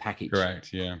package.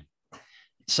 Correct. Yeah.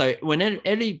 So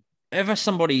whenever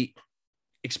somebody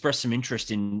expressed some interest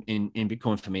in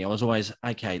Bitcoin for me, I was always,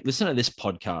 okay, listen to this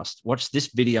podcast, watch this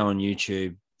video on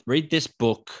YouTube, read this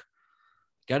book,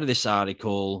 go to this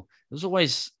article. There's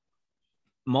always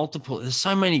there's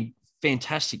so many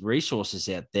fantastic resources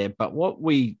out there, but what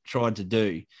we tried to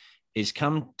do is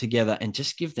come together and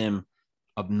just give them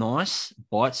a nice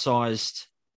bite-sized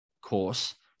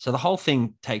course. So the whole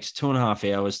thing takes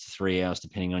 2.5 hours to 3 hours,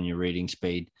 depending on your reading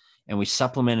speed. And we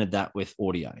supplemented that with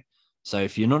audio. So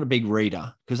if you're not a big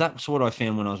reader, because that's what I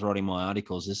found when I was writing my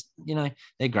articles is,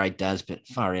 they're great, Daz, but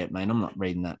far out, mate. I'm not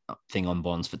reading that thing on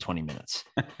bonds for 20 minutes.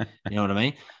 You know what I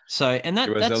mean? So, and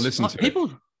that's like,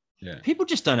 people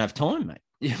just don't have time,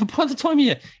 mate. By the time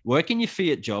you're working your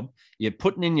fiat job, you're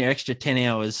putting in your extra 10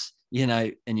 hours,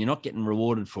 and you're not getting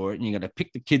rewarded for it. And you got to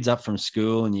pick the kids up from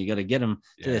school, and you got to get them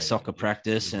to their soccer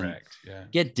practice and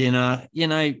get dinner,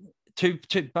 to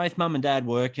both mum and dad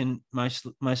working most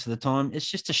of the time. It's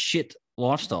just a shit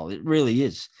lifestyle. It really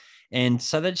is. And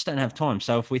so they just don't have time.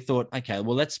 So if we thought, okay,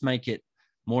 well, let's make it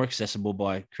more accessible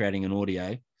by creating an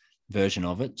audio version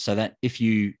of it, so that if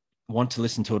you want to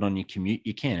listen to it on your commute,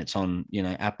 you can. It's on,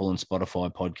 Apple and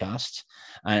Spotify podcasts,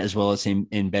 as well as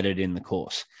embedded in the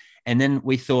course. And then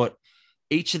we thought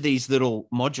each of these little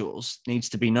modules needs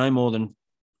to be no more than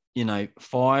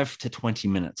 5 to 20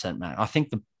 minutes at max. I think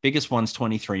the biggest one's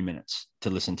 23 minutes to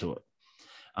listen to it.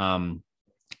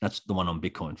 That's the one on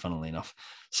Bitcoin, funnily enough.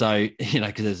 So,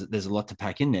 because there's a lot to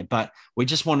pack in there, but we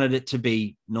just wanted it to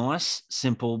be nice,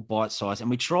 simple, bite-sized. And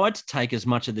we tried to take as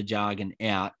much of the jargon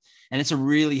out. And it's a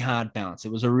really hard balance.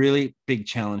 It was a really big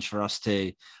challenge for us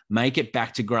to make it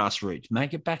back to grassroots,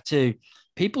 make it back to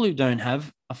people who don't have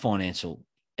a financial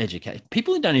education,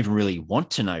 people who don't even really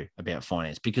want to know about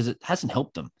finance because it hasn't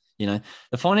helped them.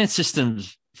 The finance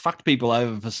system's fucked people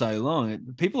over for so long.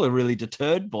 People are really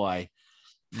deterred by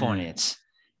finance,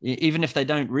 even if they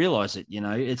don't realize it.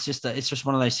 It's just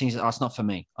one of those things. It's not for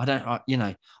me. I don't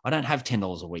have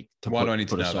 $10 a week to Why do I need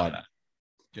to know aside. about that?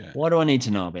 Yeah. Why do I need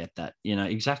to know about that?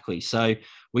 Exactly. So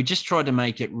we just tried to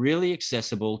make it really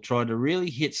accessible, tried to really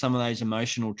hit some of those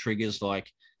emotional triggers, like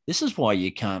this is why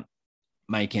you can't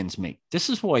make ends meet. This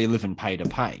is why you live in pay to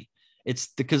pay. It's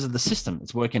because of the system.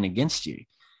 It's working against you.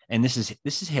 And this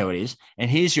is how it is.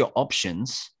 And here's your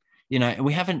options and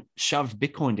we haven't shoved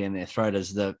Bitcoin down their throat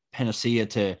as the panacea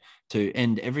to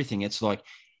end everything. It's like,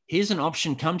 here's an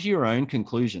option, come to your own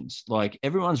conclusions. Like,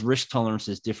 everyone's risk tolerance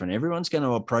is different. Everyone's going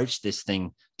to approach this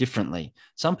thing differently.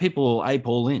 Some people will ape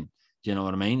all in. Do you know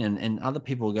what I mean? And other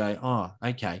people go, oh,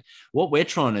 okay. What we're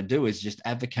trying to do is just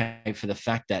advocate for the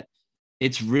fact that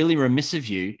it's really remiss of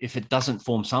you if it doesn't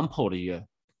form some part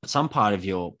of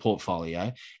your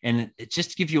portfolio. And it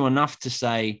just gives you enough to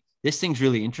say, this thing's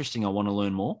really interesting. I want to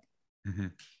learn more. Mm-hmm.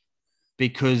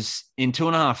 Because in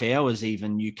 2.5 hours,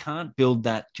 even, you can't build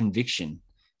that conviction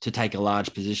to take a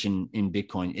large position in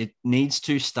Bitcoin. It needs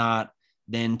to start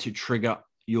then to trigger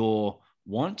your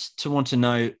want to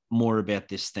know more about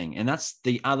this thing. And that's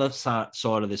the other side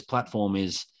of this platform.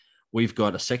 Is we've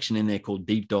got a section in there called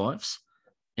deep dives.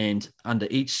 And under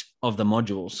each of the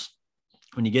modules,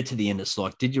 when you get to the end, it's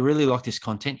like, did you really like this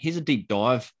content? Here's a deep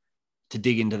dive to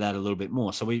dig into that a little bit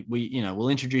more. So we'll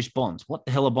introduce bonds. What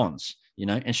the hell are bonds?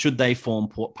 And should they form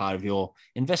part of your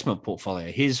investment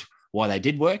portfolio? Here's why they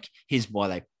did work. Here's why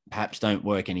they perhaps don't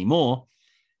work anymore,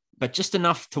 but just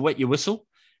enough to wet your whistle.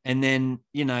 And then,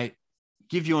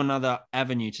 give you another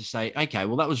avenue to say, okay,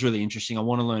 well, that was really interesting. I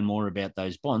want to learn more about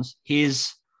those bonds.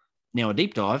 Here's now a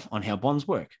deep dive on how bonds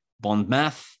work, bond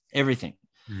math, everything.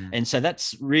 And so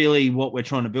that's really what we're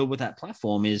trying to build with that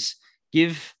platform, is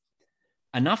give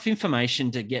enough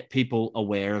information to get people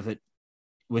aware of it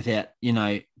without,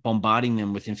 bombarding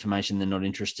them with information they're not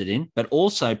interested in, but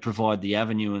also provide the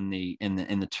avenue and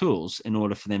the tools in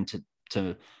order for them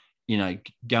to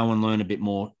go and learn a bit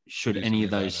more should any of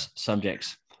those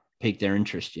subjects pique their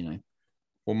interest.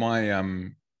 Well,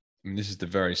 this is the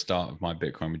very start of my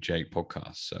Bitcoin with Jake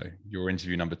podcast. So your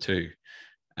interview number 2,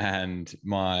 and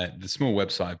the small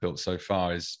website I built so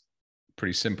far is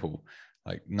pretty simple.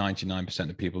 Like 99%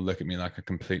 of people look at me like I'm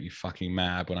completely fucking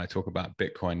mad when I talk about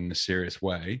Bitcoin in a serious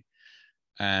way.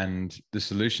 And the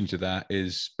solution to that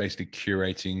is basically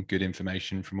curating good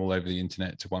information from all over the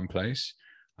internet to one place.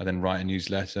 I then write a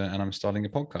newsletter, and I'm starting a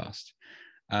podcast.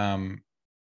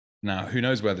 Now, who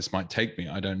knows where this might take me?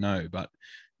 I don't know, but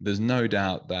there's no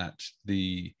doubt that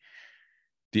the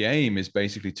aim is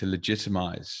basically to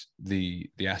legitimize the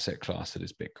asset class that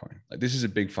is Bitcoin. Like, this is a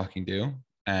big fucking deal,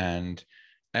 and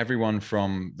everyone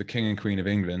from the King and Queen of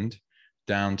England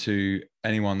down to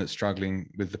anyone that's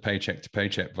struggling with the paycheck to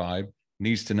paycheck vibe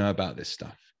needs to know about this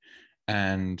stuff.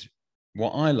 And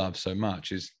what I love so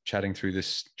much is chatting through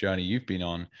this journey you've been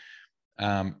on.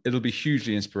 It'll be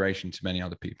hugely inspiration to many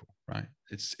other people, right?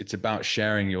 It's about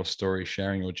sharing your story,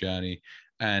 sharing your journey,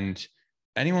 and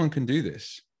anyone can do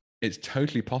this. It's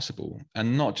totally possible.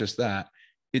 And not just that,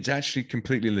 it's actually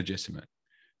completely legitimate.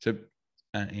 So,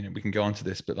 we can go on to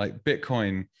this, but like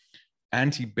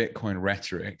anti-Bitcoin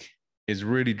rhetoric is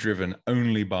really driven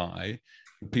only by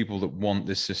people that want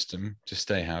this system to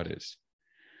stay how it is.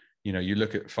 You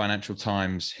look at Financial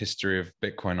Times history of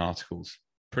Bitcoin articles,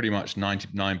 pretty much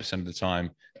 99% of the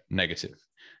time negative.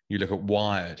 You look at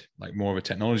Wired, like more of a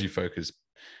technology focused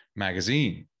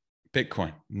magazine,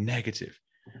 Bitcoin, negative.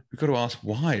 We've got to ask,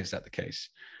 why is that the case?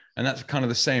 And that's kind of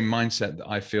the same mindset that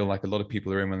I feel like a lot of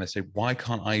people are in when they say, why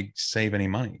can't I save any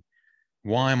money?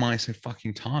 Why am I so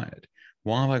fucking tired?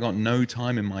 Why have I got no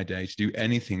time in my day to do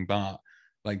anything but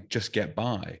like just get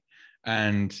by?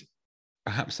 And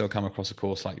perhaps they'll come across a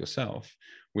course like yourself,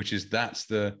 which is that's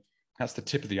the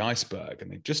tip of the iceberg, and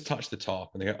they just touch the top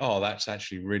and they go, oh, that's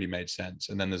actually really made sense.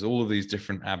 And then there's all of these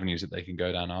different avenues that they can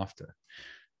go down after.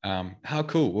 How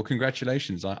cool. Well,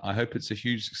 congratulations. I hope it's a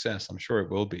huge success. I'm sure it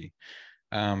will be.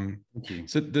 Thank you.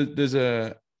 So there's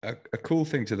a cool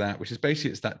thing to that, which is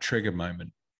basically it's that trigger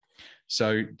moment.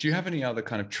 So do you have any other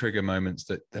kind of trigger moments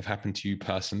that have happened to you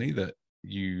personally that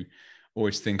you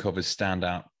always think of as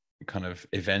standout kind of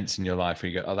events in your life where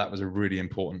you go, oh, that was a really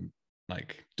important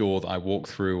like door that I walked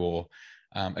through? Or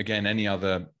again, any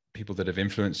other people that have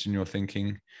influenced in your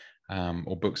thinking,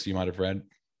 or books that you might have read?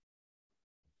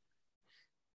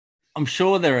 I'm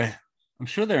sure there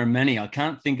are many. I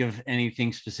can't think of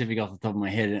anything specific off the top of my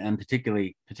head, and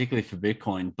particularly for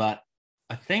Bitcoin. But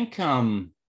I think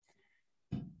one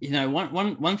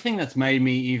thing that's made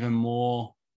me even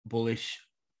more bullish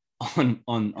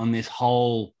on this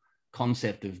whole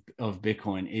concept of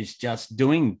Bitcoin is just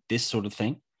doing this sort of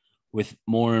thing with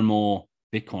more and more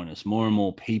Bitcoiners, more and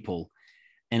more people.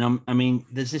 And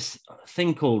there's this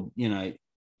thing called,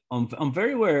 I'm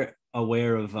very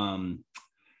aware of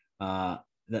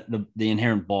the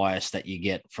inherent bias that you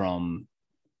get from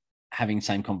having the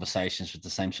same conversations with the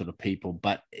same sort of people.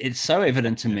 But it's so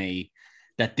evident to me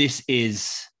that this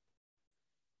is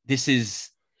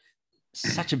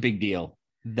such a big deal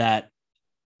that,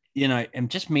 and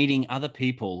just meeting other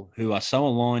people who are so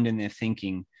aligned in their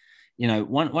thinking,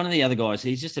 one of the other guys,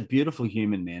 he's just a beautiful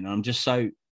human, man. I'm just so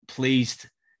pleased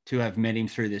to have met him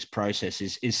through this process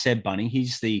is Seb Bunny.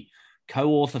 He's the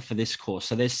co-author for this course.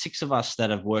 So there's 6 of us that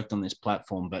have worked on this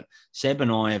platform, but Seb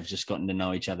and I have just gotten to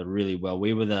know each other really well.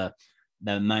 We were the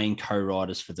main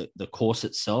co-writers for the course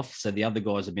itself. So the other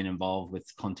guys have been involved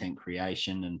with content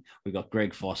creation, and we've got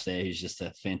Greg Foss there, who's just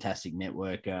a fantastic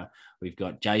networker. We've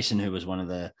got Jason, who was one of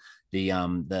the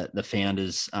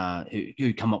founders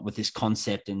who come up with this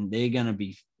concept, and they're going to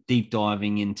be deep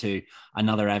diving into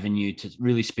another avenue to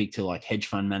really speak to like hedge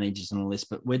fund managers and all this.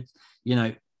 But with,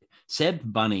 Seb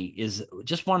Bunny is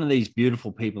just one of these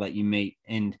beautiful people that you meet,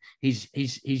 and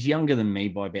he's younger than me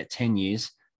by about 10 years,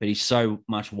 but he's so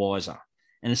much wiser.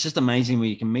 And it's just amazing when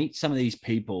you can meet some of these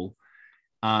people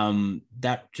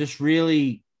that just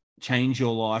really change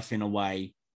your life in a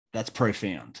way that's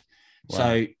profound. Wow.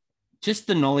 So just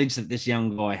the knowledge that this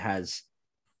young guy has,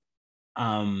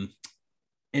 and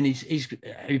I'm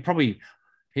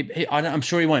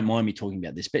sure he won't mind me talking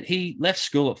about this, but he left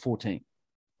school at 14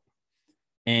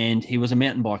 and he was a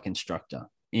mountain bike instructor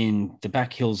in the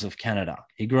back hills of Canada.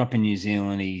 He grew up in New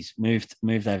Zealand. He's moved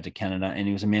over to Canada, and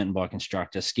he was a mountain bike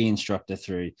instructor, ski instructor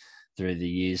through the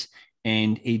years.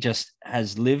 And he just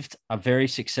has lived a very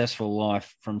successful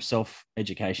life from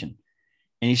self-education.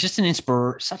 And he's just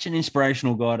such an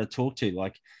inspirational guy to talk to.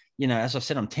 Like, as I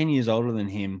said, I'm 10 years older than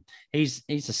him. He's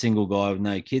a single guy with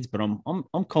no kids, but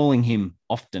I'm calling him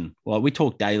often. Like, we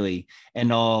talk daily,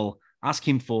 and I'll ask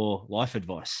him for life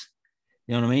advice.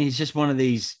 You know what I mean? He's just one of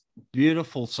these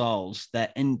beautiful souls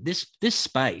that, in this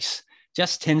space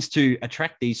just tends to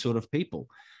attract these sort of people,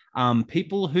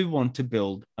 people who want to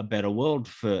build a better world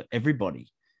for everybody,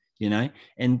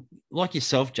 and like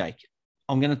yourself, Jake,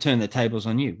 I'm going to turn the tables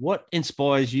on you. What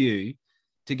inspires you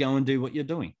to go and do what you're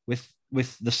doing with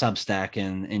the Substack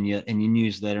and your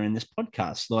newsletter and this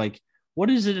podcast? Like, what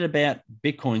is it about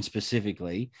Bitcoin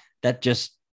specifically that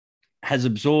just has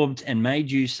absorbed and made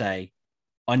you say,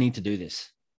 I need to do this?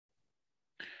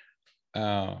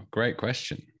 Great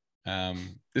question.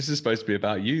 This is supposed to be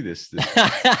about you.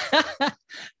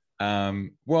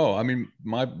 Well, I mean,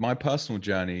 my personal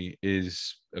journey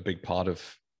is a big part of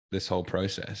this whole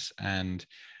process. And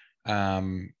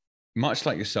much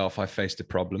like yourself, I faced a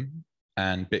problem,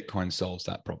 and Bitcoin solves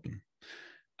that problem.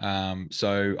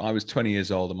 So I was 20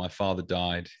 years old and my father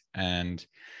died, and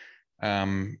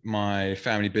my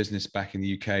family business back in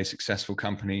the UK, successful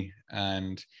company.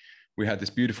 And we had this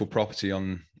beautiful property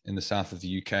in the south of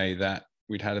the UK that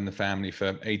we'd had in the family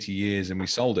for 80 years, and we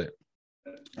sold it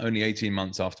only 18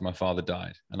 months after my father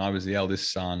died. And I was the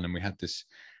eldest son, and we had this,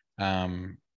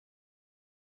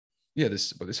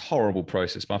 this horrible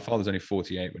process. My father's only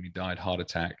 48 when he died, heart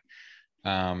attack,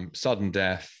 sudden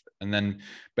death. And then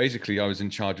basically I was in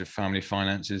charge of family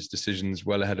finances, decisions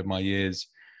well ahead of my years.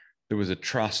 There was a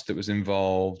trust that was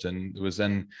involved, and there was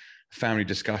then family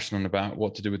discussion on about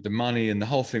what to do with the money, and the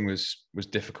whole thing was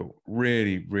difficult,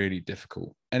 really, really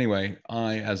difficult. Anyway,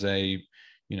 I, as a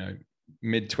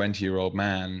mid 20-year-old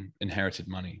man, inherited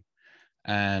money,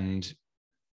 and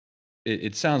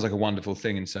it sounds like a wonderful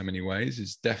thing in so many ways.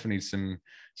 It's definitely some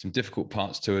difficult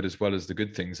parts to it, as well as the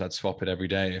good things. I'd swap it every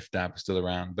day if Dad was still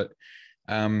around. But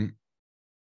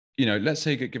let's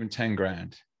say you get given 10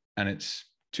 grand and it's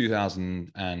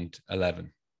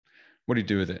 2011. What do you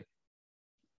do with it?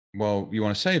 Well, you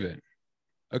want to save it.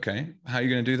 Okay. How are you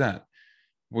going to do that?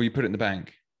 Well, you put it in the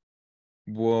bank.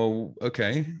 Well,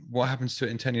 okay. What happens to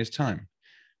it in 10 years' time?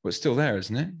 Well, it's still there,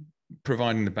 isn't it?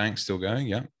 Providing the bank's still going.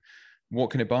 Yeah. What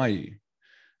can it buy you?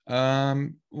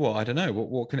 Well, I don't know.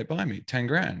 What can it buy me? 10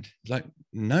 grand. It's like,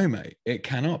 no, mate, it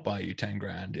cannot buy you 10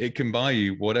 grand. It can buy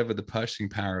you whatever the purchasing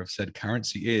power of said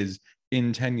currency is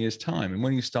in 10 years' time. And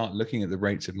when you start looking at the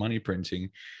rates of money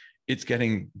printing, it's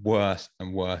getting worse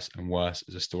and worse and worse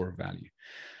as a store of value.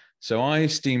 So I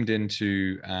steamed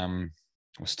into, I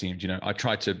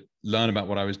tried to learn about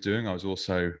what I was doing. I was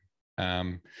also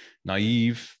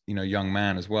naive, young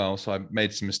man as well. So I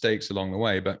made some mistakes along the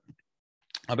way, but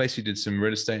I basically did some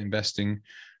real estate investing.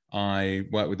 I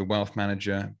worked with a wealth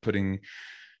manager, putting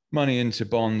money into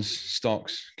bonds,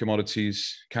 stocks,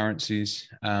 commodities, currencies.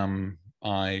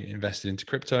 I invested into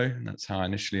crypto, and that's how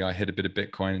initially I hit a bit of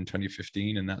Bitcoin in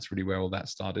 2015, and that's really where all that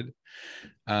started.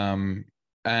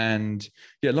 And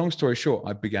yeah, long story short,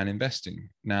 I began investing.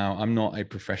 Now, I'm not a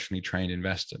professionally trained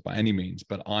investor by any means,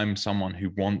 but I'm someone who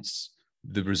wants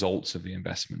the results of the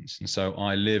investments. And so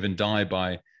I live and die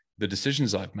by the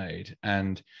decisions I've made.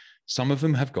 And some of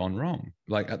them have gone wrong.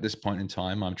 Like at this point in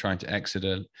time, I'm trying to exit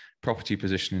a property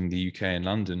position in the UK in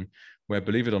London, where,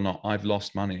 believe it or not, I've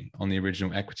lost money on the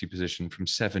original equity position from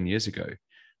 7 years ago.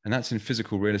 And that's in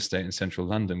physical real estate in central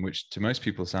London, which to most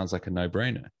people sounds like a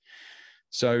no-brainer.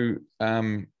 So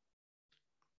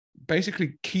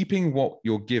basically keeping what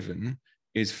you're given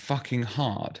is fucking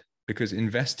hard, because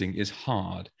investing is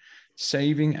hard.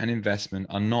 Saving and investment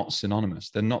are not synonymous.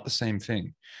 They're not the same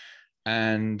thing.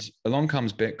 And along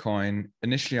comes Bitcoin.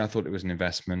 Initially, I thought it was an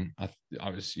investment. I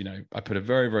put a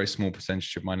very, very small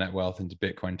percentage of my net wealth into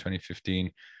Bitcoin in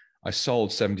 2015. I sold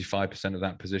 75% of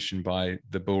that position by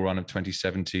the bull run of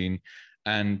 2017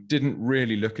 and didn't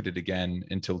really look at it again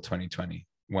until 2020,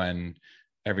 when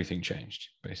everything changed,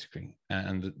 basically,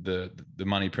 and the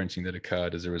money printing that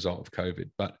occurred as a result of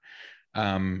COVID. But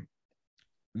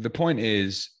the point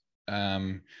is,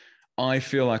 I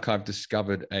feel like I've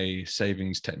discovered a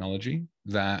savings technology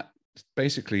that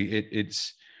basically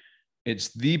it's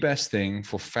the best thing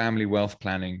for family wealth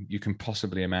planning you can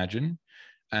possibly imagine.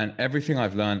 And everything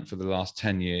I've learned for the last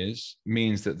 10 years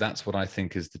means that that's what I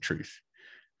think is the truth.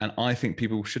 And I think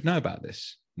people should know about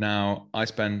this. Now, I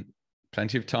spend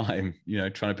plenty of time,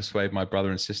 trying to persuade my brother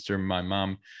and sister and my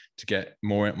mum to get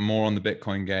more on the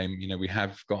Bitcoin game. We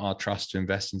have got our trust to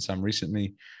invest in some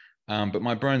recently. But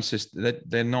my brother and sister,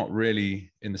 they're not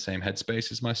really in the same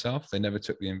headspace as myself. They never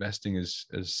took the investing as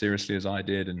seriously as I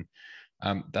did. And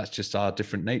that's just our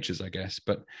different natures, I guess.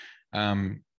 But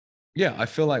I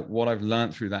feel like what I've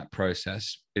learned through that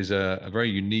process is a very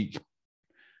unique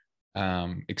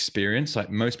experience. Like,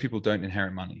 most people don't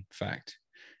inherit money.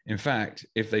 In fact,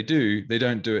 if they do, they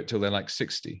don't do it till they're like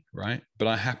 60, right? But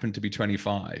I happen to be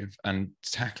 25 and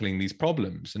tackling these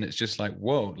problems. And it's just like,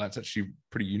 whoa, that's actually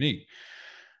pretty unique.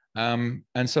 And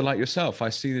so, like yourself, I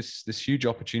see this huge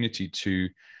opportunity to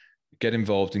get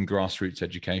involved in grassroots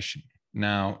education.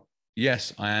 Now,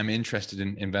 yes, I am interested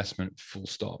in investment, full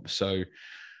stop. So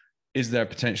is there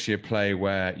potentially a play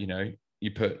where,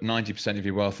 you put 90% of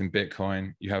your wealth in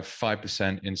Bitcoin, you have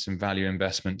 5% in some value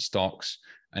investment stocks,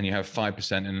 and you have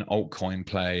 5% in an altcoin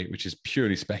play, which is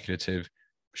purely speculative?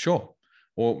 Sure.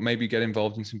 Or maybe get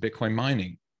involved in some Bitcoin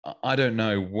mining. I don't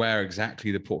know where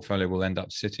exactly the portfolio will end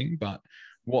up sitting, but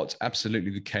what's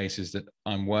absolutely the case is that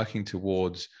I'm working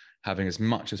towards having as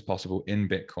much as possible in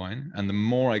Bitcoin. And the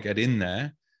more I get in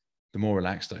there, the more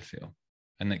relaxed I feel.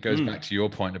 And it goes back to your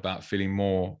point about feeling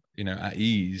more, at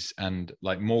ease, and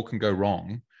like more can go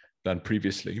wrong than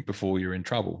previously before you're in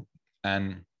trouble.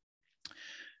 And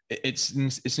it's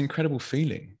an incredible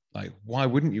feeling. Like, why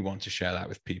wouldn't you want to share that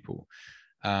with people?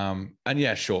 And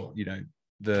yeah, sure.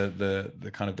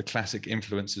 The kind of the classic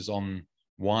influences on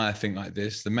why I think like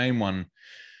this. The main one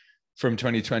from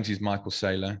 2020 is Michael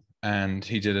Saylor, and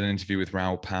he did an interview with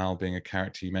Raoul Pal, being a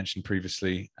character you mentioned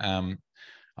previously.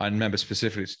 I remember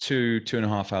specifically it's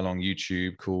 2.5 hour long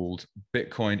YouTube called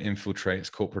Bitcoin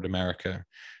Infiltrates Corporate America.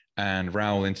 And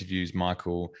Raoul interviews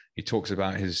Michael. He talks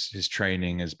about his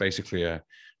training as basically a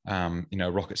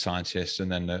rocket scientist,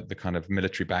 and then the kind of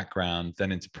military background,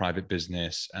 then into private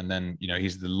business. And then,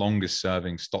 he's the longest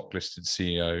serving stock listed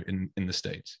CEO in the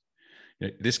States.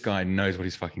 This guy knows what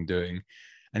he's fucking doing.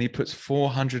 And he puts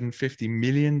 $450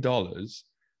 million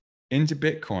into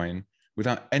Bitcoin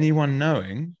without anyone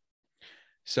knowing.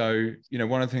 So,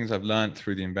 one of the things I've learned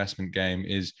through the investment game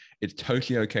is it's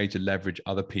totally okay to leverage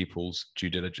other people's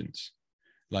due diligence.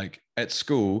 Like at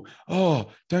school, oh,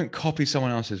 don't copy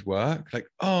someone else's work. Like,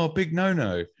 oh, big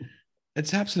no-no.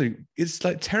 It's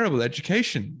like terrible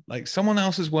education. Like, someone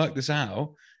else has worked this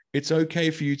out. It's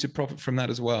okay for you to profit from that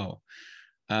as well.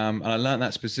 And I learned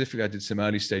that specifically. I did some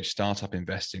early stage startup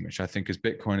investing, which I think as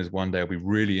Bitcoiners one day will be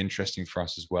really interesting for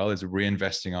us as well, is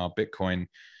reinvesting our Bitcoin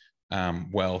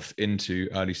wealth into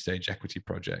early stage equity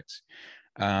projects.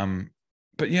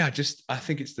 But yeah, I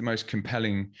think it's the most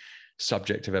compelling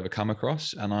subject I've ever come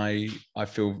across. And I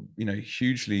feel,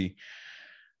 hugely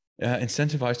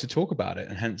incentivized to talk about it.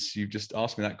 And hence you just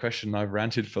asked me that question. I've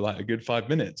ranted for like a good 5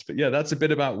 minutes, but yeah, that's a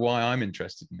bit about why I'm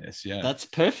interested in this. Yeah. That's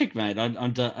perfect, mate. I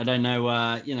don't know.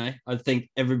 I think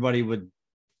everybody would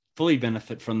fully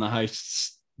benefit from the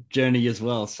host's journey as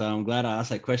well. So I'm glad I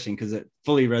asked that question, because it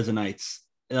fully resonates.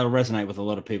 It'll resonate with a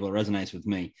lot of people. It resonates with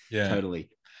me. Yeah, totally.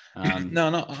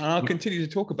 No, I'll continue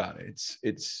to talk about it.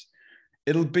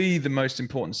 It'll be the most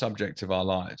important subject of our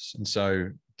lives. And so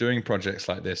doing projects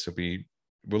like this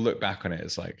we'll look back on it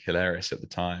as like hilarious at the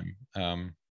time. I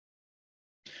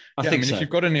mean, so. If you've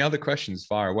got any other questions,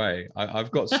 fire away. I've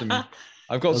got some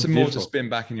more to spin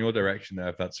back in your direction there,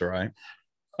 if that's all right.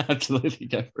 Absolutely,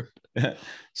 go for it.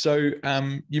 So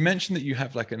you mentioned that you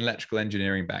have like an electrical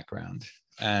engineering background,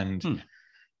 and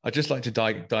I'd just like to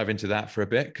dive into that for a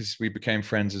bit, because we became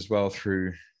friends as well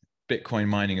through Bitcoin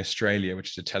Mining Australia,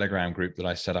 which is a Telegram group that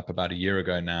I set up about a year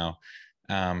ago now.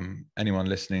 anyone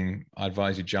listening, I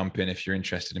advise you jump in if you're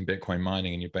interested in Bitcoin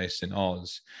mining and you're based in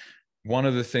Oz. One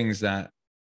of the things that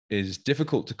is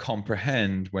difficult to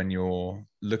comprehend when you're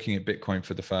looking at Bitcoin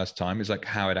for the first time is like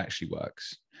how it actually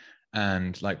works,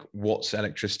 and like what's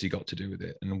electricity got to do with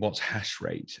it, and what's hash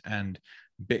rate, and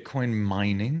Bitcoin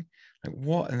mining. Like,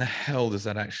 what in the hell does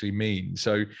that actually mean?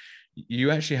 So you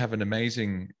actually have an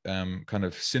amazing kind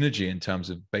of synergy in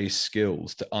terms of base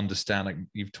skills to understand. Like,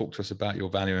 you've talked to us about your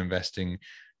value investing,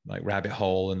 like rabbit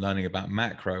hole, and learning about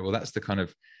macro. Well, that's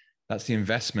the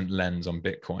investment lens on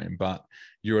Bitcoin. But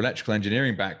your electrical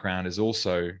engineering background is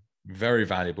also very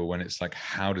valuable when it's like,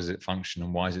 how does it function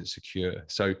and why is it secure?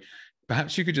 So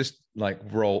perhaps you could just like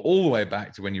roll all the way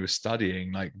back to when you were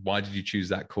studying. Like, why did you choose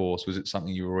that course? Was it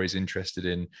something you were always interested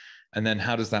in? And then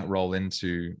how does that roll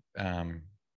into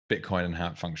Bitcoin and how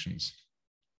it functions?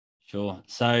 Sure.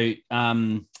 So it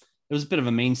was a bit of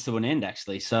a means to an end,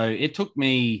 actually. So it took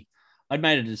me, I'd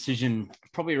made a decision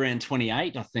probably around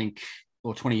 28, I think,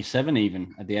 or 27,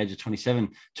 even at the age of 27,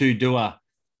 to do a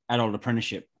adult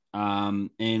apprenticeship.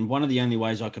 And one of the only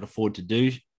ways I could afford to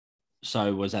do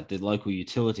so was at the local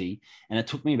utility. And it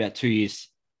took me about 2 years,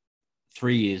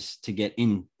 3 years to get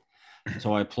in.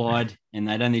 So I applied, and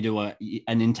they'd only do an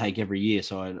intake every year.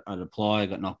 So I'd apply. I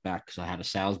got knocked back because I had a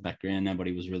sales background.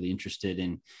 Nobody was really interested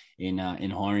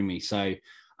in hiring me. So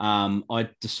I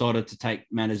decided to take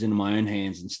matters into my own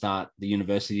hands and start the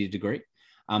university degree.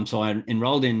 So I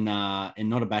enrolled in not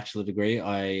a bachelor degree.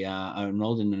 I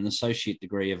enrolled in an associate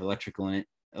degree of electrical and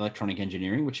electronic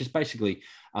engineering, which is basically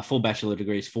a full bachelor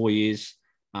degree is 4 years.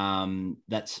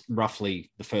 That's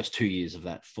roughly the first 2 years of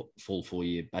that full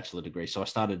 4-year bachelor degree. So I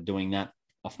started doing that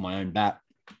off my own bat,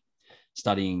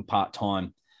 studying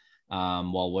part-time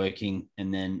while working.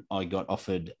 And then I got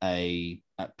offered a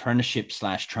apprenticeship /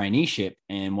 traineeship.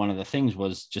 And one of the things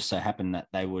was just so happened that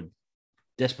they would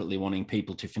desperately wanting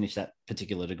people to finish that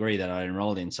particular degree that I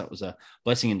enrolled in. So it was a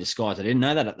blessing in disguise. I didn't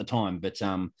know that at the time, but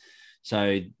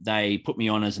so they put me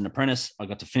on as an apprentice. I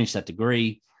got to finish that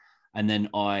degree, and then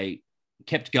I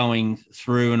kept going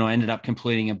through, and I ended up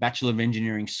completing a Bachelor of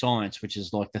Engineering Science, which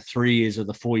is like the 3 years of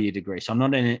the 4-year degree. So I'm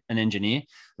not an engineer.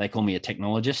 They call me a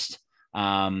technologist.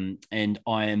 And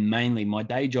I am mainly, my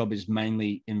day job is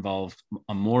mainly involved.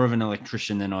 I'm more of an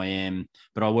electrician than I am,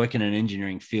 but I work in an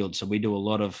engineering field. So we do a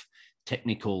lot of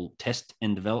technical test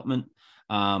and development.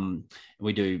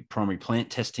 We do primary plant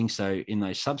testing. So in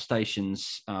those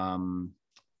substations,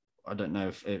 I don't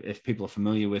know if people are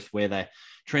familiar with where the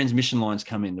transmission lines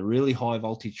come in, the really high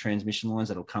voltage transmission lines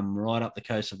that'll come right up the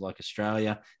coast of like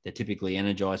Australia. They're typically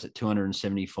energized at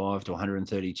 275 to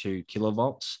 132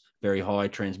 kilovolts, very high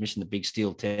transmission, the big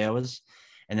steel towers.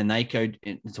 And then they go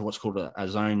into what's called a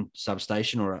zone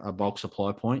substation or a bulk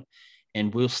supply point.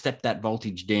 And we'll step that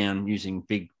voltage down using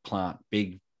big plant,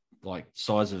 big like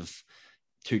size of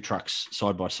 2 trucks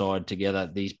side by side together.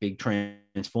 These big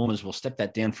transformers will step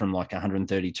that down from like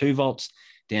 132 volts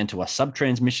down to a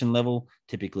sub-transmission level,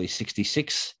 typically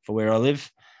 66 for where I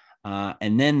live.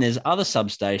 And then there's other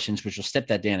substations which will step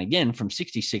that down again from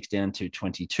 66 down to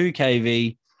 22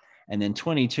 kV. And then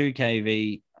 22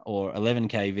 kV or 11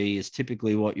 kV is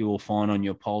typically what you will find on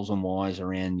your poles and wires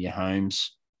around your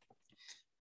homes.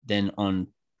 Then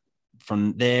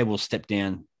from there, we'll step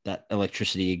down that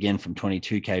electricity again from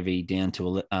 22 kV down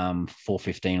to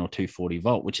 415 or 240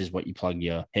 volt, which is what you plug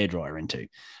your hairdryer into,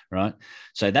 right?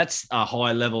 So that's a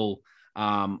high level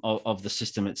of the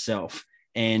system itself.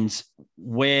 And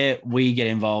where we get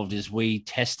involved is we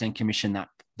test and commission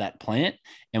that plant,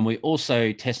 and we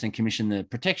also test and commission the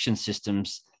protection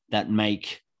systems that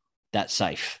make that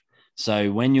safe.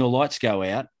 So when your lights go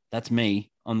out, that's me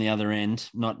on the other end,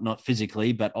 not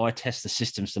physically, but I test the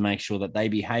systems to make sure that they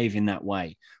behave in that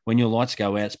way. When your lights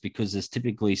go out, it's because there's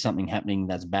typically something happening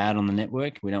that's bad on the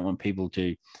network. We don't want people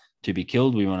to be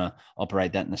killed. We want to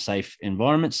operate that in a safe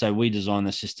environment. So we design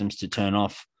the systems to turn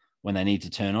off when they need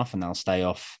to turn off, and they'll stay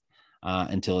off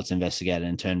until it's investigated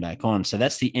and turned back on. So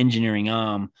that's the engineering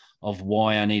arm of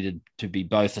why I needed to be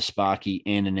both a Sparky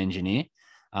and an engineer,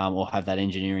 or have that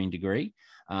engineering degree.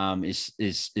 Is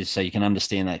so you can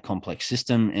understand that complex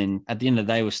system. And at the end of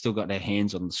the day, we've still got our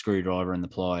hands on the screwdriver and the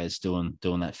pliers doing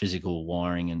that physical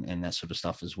wiring and that sort of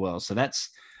stuff as well. So that's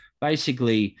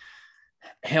basically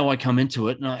how I come into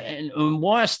it. And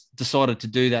why I decided to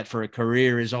do that for a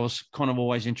career is I was kind of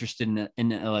always interested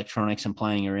in electronics and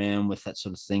playing around with that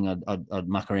sort of thing. I'd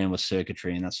muck around with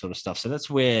circuitry and that sort of stuff. So that's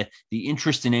where the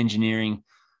interest in engineering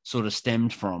sort of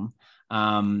stemmed from.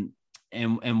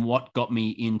 And what got me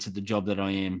into the job that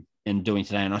I am and doing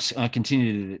today. And I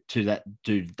continue to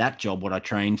do that job, what I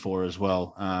trained for as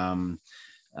well.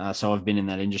 So I've been in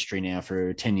that industry now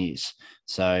for 10 years.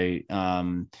 So,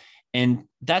 and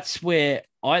that's where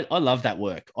I love that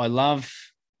work. I love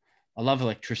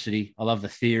electricity. I love the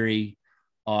theory.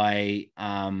 I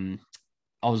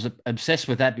was obsessed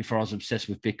with that before I was obsessed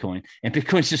with Bitcoin. And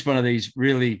Bitcoin's just one of these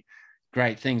really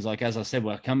great things. Like, as I said,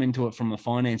 I come into it from a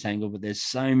finance angle, but there's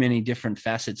so many different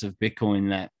facets of Bitcoin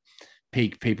that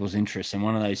pique people's interest. And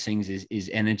one of those things is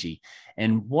energy.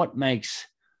 And what makes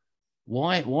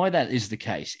why that is the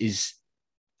case is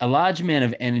a large amount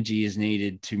of energy is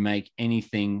needed to make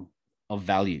anything of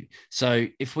value. So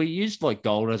if we use like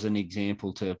gold as an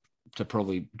example to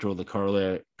probably draw the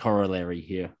corollary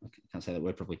here, I can't say that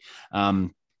word properly,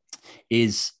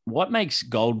 is what makes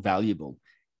gold valuable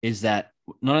is that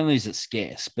not only is it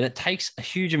scarce, but it takes a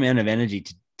huge amount of energy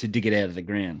to dig it out of the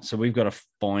ground. So we've got to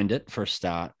find it for a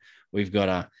start. We've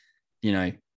got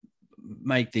to,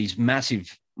 make these massive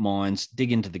mines,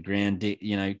 dig into the ground,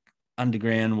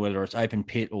 underground, whether it's open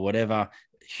pit or whatever,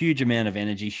 huge amount of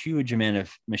energy, huge amount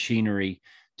of machinery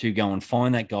to go and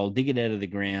find that gold, dig it out of the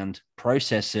ground,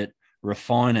 process it,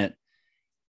 refine it.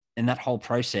 And that whole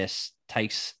process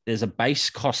there's a base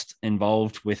cost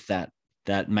involved with that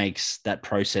makes that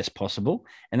process possible.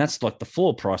 And that's like the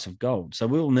floor price of gold. So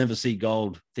we'll never see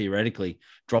gold theoretically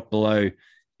drop below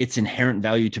its inherent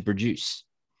value to produce.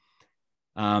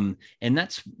 And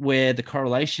that's where the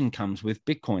correlation comes with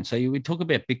Bitcoin. So we talk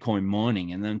about Bitcoin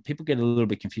mining, and then people get a little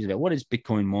bit confused about what is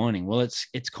Bitcoin mining. Well,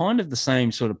 it's kind of the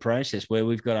same sort of process where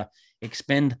we've got to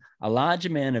expend a large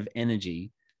amount of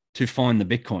energy to find the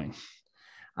Bitcoin.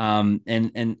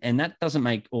 And that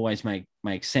doesn't always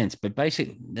make sense. But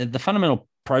basically, the fundamental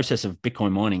process of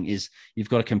Bitcoin mining is you've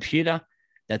got a computer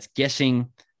that's guessing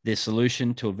the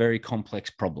solution to a very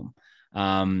complex problem.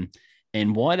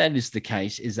 And why that is the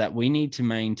case is that we need to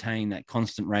maintain that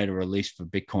constant rate of release for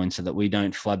Bitcoin so that we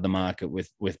don't flood the market with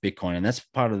Bitcoin. And that's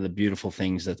part of the beautiful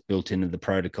things that's built into the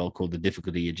protocol called the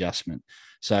difficulty adjustment.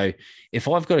 So if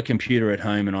I've got a computer at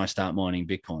home and I start mining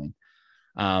Bitcoin,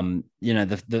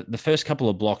 the first couple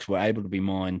of blocks were able to be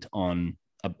mined on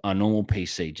a normal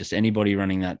PC, just anybody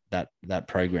running that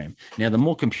program. Now, the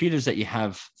more computers that you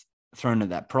have thrown at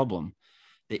that problem,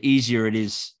 the easier it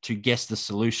is to guess the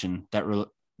solution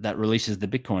that releases the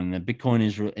Bitcoin. And the Bitcoin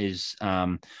is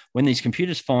when these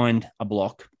computers find a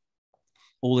block,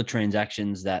 all the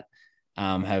transactions that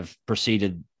have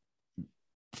preceded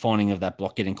finding of that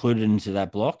block get included into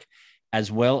that block, as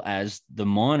well as the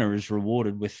miner is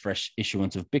rewarded with fresh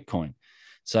issuance of Bitcoin.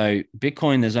 So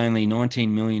Bitcoin, there's only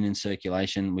 19 million in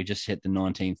circulation. We just hit the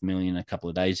 19th million a couple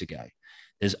of days ago.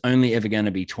 There's only ever going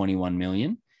to be 21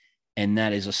 million. And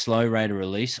that is a slow rate of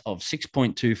release of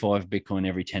 6.25 Bitcoin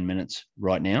every 10 minutes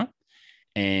right now.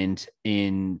 And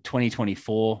in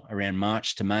 2024, around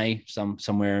March to May,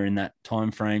 somewhere in that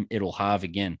time frame, it'll halve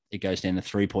again. It goes down to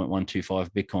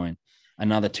 3.125 Bitcoin.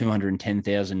 Another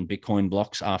 210,000 Bitcoin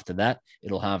blocks after that,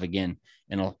 it'll halve again.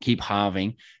 And it'll keep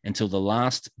halving until the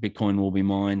last Bitcoin will be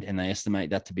mined. And they estimate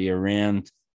that to be around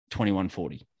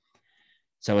 2140.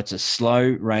 So it's a slow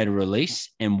rate of release.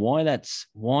 And why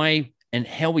and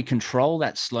how we control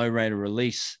that slow rate of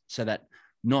release so that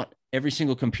not every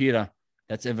single computer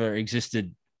that's ever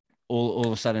existed all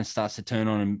of a sudden starts to turn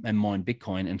on and mine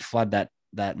Bitcoin and flood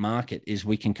that market is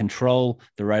we can control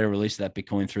the rate of release of that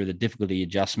Bitcoin through the difficulty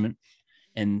adjustment.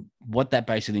 And what that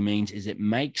basically means is it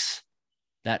makes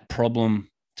that problem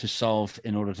to solve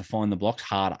in order to find the blocks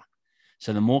harder.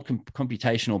 So the more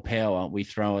computational power we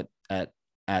throw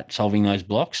at solving those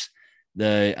blocks,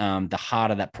 the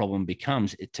harder that problem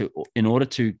becomes in order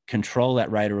to control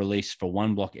that rate of release for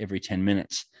one block every 10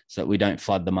 minutes so that we don't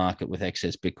flood the market with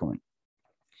excess Bitcoin.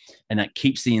 And that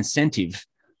keeps the incentive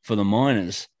for the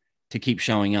miners to keep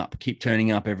showing up, keep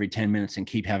turning up every 10 minutes and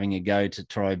keep having a go to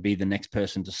try and be the next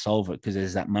person to solve it, because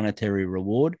there's that monetary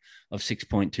reward of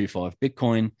 6.25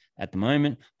 Bitcoin at the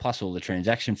moment, plus all the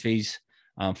transaction fees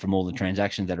from all the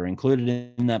transactions that are included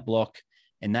in that block.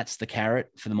 And that's the carrot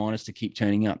for the miners to keep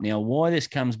turning up. Now, why this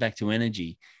comes back to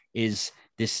energy is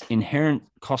this inherent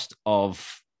cost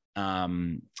of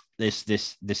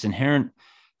this inherent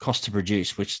cost to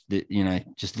produce, which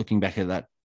just looking back at that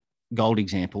gold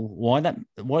example, why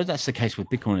that's the case with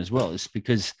Bitcoin as well is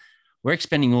because we're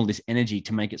expending all this energy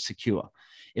to make it secure.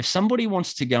 If somebody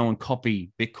wants to go and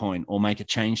copy Bitcoin or make a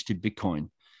change to Bitcoin,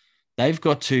 they've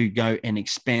got to go and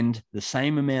expend the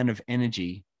same amount of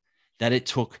energy that it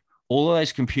took all of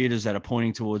those computers that are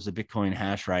pointing towards the Bitcoin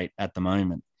hash rate at the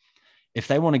moment. If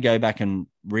they want to go back and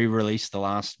re-release the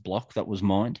last block that was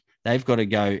mined, they've got to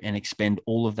go and expend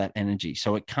all of that energy.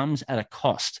 So it comes at a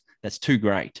cost that's too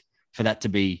great for that to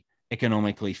be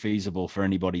economically feasible for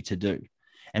anybody to do.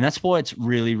 And that's why it's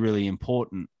really, really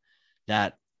important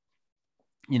that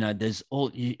there's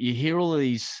you hear all of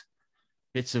these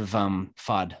bits of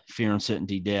FUD, fear,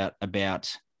 uncertainty, doubt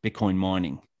about Bitcoin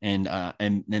mining and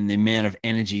the amount of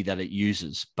energy that it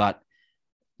uses. But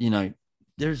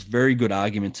there's very good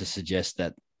argument to suggest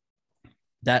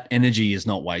that energy is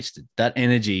not wasted. That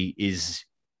energy is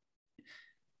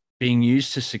being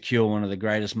used to secure one of the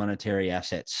greatest monetary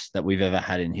assets that we've ever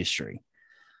had in history.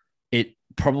 It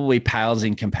probably pales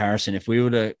in comparison. If we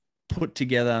were to put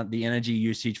together the energy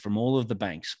usage from all of the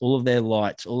banks, all of their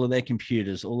lights, all of their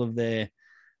computers, all of their,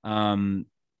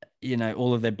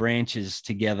 all of their branches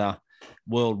together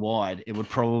worldwide, it would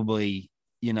probably,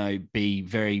 be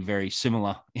very, very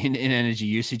similar in energy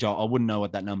usage. I wouldn't know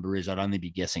what that number is. I'd only be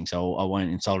guessing. So I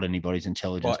won't insult anybody's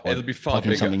intelligence by it'll be far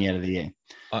plucking bigger. Something out of the air.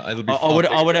 It'll be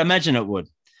I would imagine it would.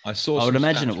 I saw some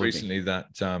stats recently that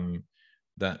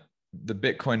the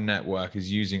Bitcoin network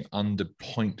is using under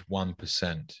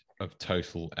 0.1% of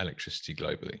total electricity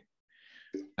globally.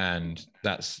 And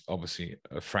that's obviously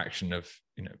a fraction of,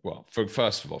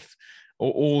 first of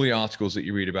all the articles that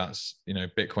you read about,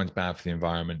 Bitcoin's bad for the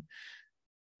environment.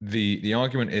 The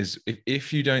argument is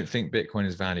if you don't think Bitcoin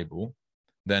is valuable,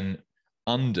 then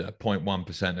under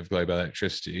 0.1% of global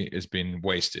electricity is being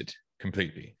wasted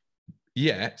completely.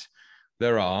 Yet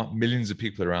there are millions of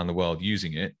people around the world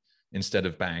using it instead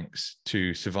of banks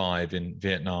to survive in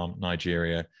Vietnam,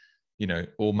 Nigeria,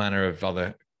 all manner of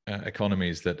other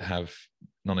economies that have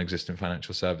non-existent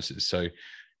financial services. So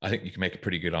I think you can make a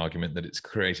pretty good argument that it's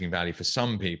creating value for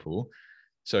some people.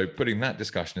 So putting that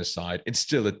discussion aside, it's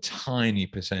still a tiny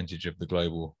percentage of the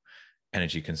global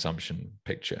energy consumption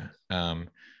picture. And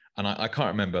I can't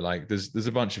remember, there's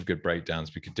a bunch of good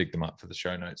breakdowns. We could dig them up for the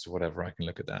show notes or whatever. I can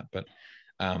look at that. But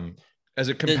as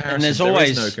a comparison, there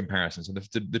is no comparison. So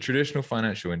the traditional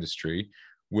financial industry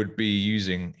would be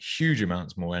using huge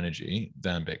amounts more energy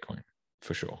than Bitcoin,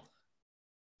 for sure.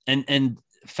 And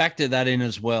factor that in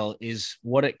as well is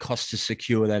what it costs to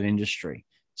secure that industry.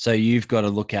 So you've got to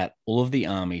look at all of the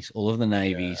armies, all of the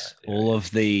navies, all of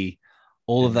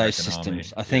those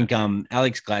systems. I think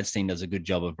Alex Gladstein does a good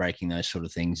job of breaking those sort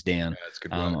of things down. That's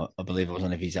good. I believe it was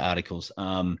one of his articles.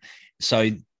 So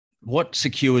what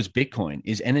secures Bitcoin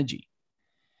is energy.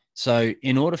 So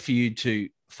in order for you to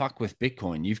fuck with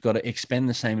Bitcoin, you've got to expend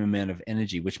the same amount of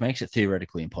energy, which makes it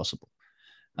theoretically impossible.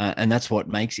 And that's what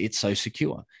makes it so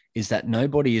secure, is that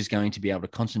nobody is going to be able to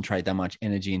concentrate that much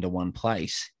energy into one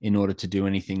place in order to do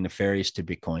anything nefarious to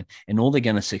Bitcoin. And all they're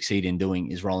going to succeed in doing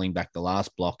is rolling back the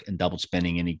last block and double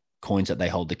spending any coins that they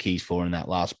hold the keys for in that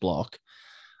last block,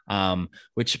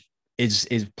 which is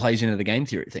plays into the game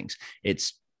theory of things.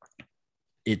 It's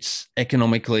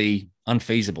economically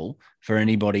unfeasible for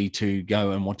anybody to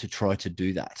go and want to try to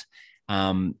do that.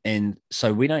 And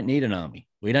so we don't need an army.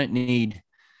 We don't need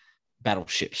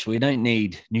battleships. We don't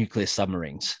need nuclear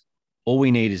submarines. All we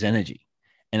need is energy.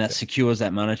 And that secures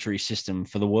that monetary system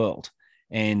for the world.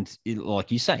 And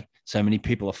like you say, so many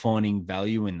people are finding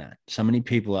value in that. So many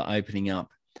people are opening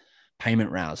up payment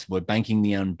rails. We're banking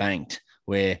the unbanked.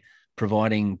 We're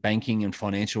providing banking and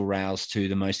financial rails to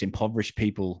the most impoverished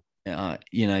people, in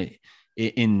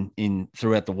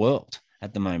throughout the world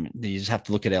at the moment. You just have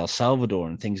to look at El Salvador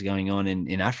and things going on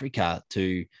in Africa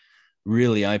to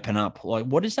really open up. Like,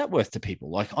 what is that worth to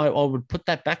people? Like, I would put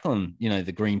that back on,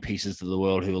 the Greenpeaces of the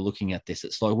world who are looking at this.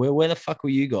 It's like, where the fuck were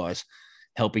you guys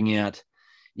helping out,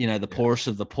 the poorest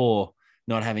of the poor,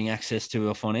 not having access to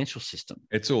a financial system?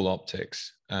 It's all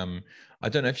optics. I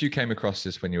don't know if you came across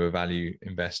this when you were value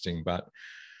investing, but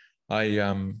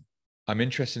I'm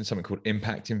interested in something called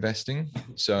impact investing.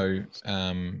 So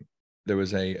there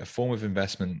was a form of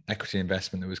investment, equity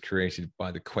investment, that was created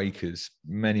by the Quakers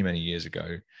many, many years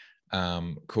ago,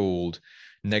 called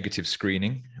negative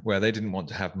screening, where they didn't want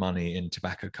to have money in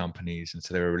tobacco companies. And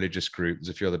so they were a religious group. There's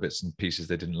a few other bits and pieces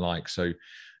they didn't like. So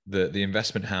the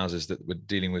investment houses that were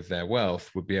dealing with their wealth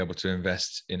would be able to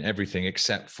invest in everything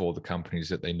except for the companies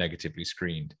that they negatively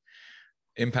screened.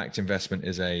 Impact investment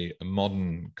is a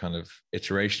modern kind of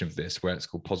iteration of this, where it's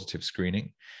called positive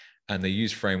screening. And they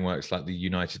use frameworks like the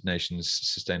United Nations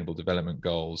Sustainable Development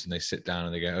Goals. And they sit down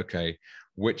and they go, okay,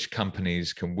 which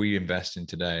companies can we invest in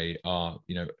today are,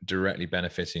 directly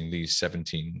benefiting these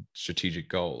 17 strategic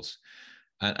goals?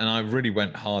 And I really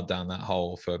went hard down that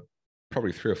hole for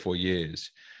probably 3 or 4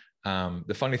 years.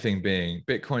 The funny thing being,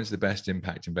 Bitcoin's the best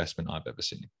impact investment I've ever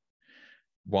seen.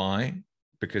 Why?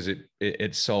 Because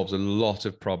it solves a lot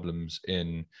of problems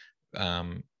in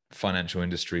financial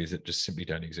industries that just simply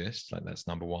don't exist. Like, that's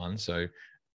number one. So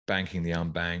banking the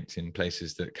unbanked in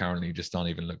places that currently just aren't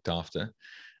even looked after.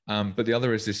 But the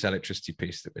other is this electricity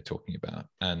piece that we're talking about.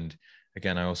 And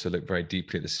again, I also look very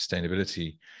deeply at the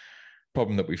sustainability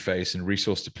problem that we face and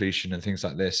resource depletion and things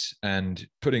like this, and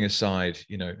putting aside,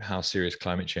 how serious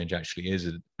climate change actually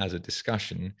is as a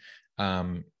discussion,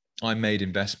 I made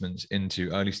investments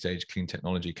into early stage clean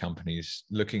technology companies,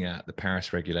 looking at the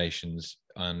Paris regulations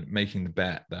and making the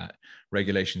bet that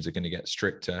regulations are going to get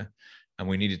stricter. And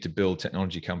we needed to build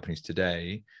technology companies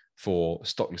today for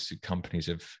stock listed companies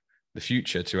of the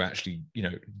future to actually,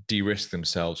 de-risk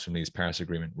themselves from these Paris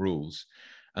Agreement rules.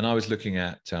 And I was looking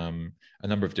at a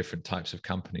number of different types of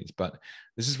companies, but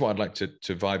this is what I'd like to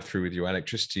vibe through with your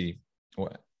electricity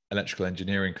or electrical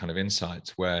engineering kind of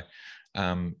insights, where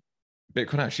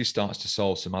Bitcoin actually starts to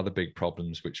solve some other big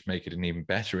problems, which make it an even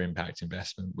better impact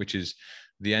investment, which is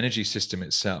the energy system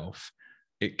itself.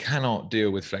 It cannot deal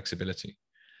with flexibility.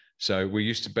 So we're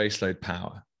used to baseload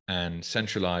power and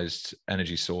centralized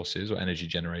energy sources or energy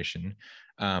generation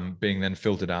being then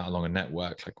filtered out along a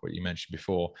network, like what you mentioned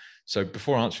before. So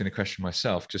before answering the question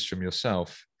myself, just from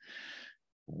yourself,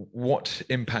 what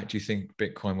impact do you think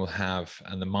Bitcoin will have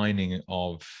and the mining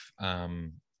of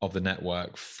the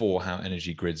network for how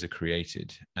energy grids are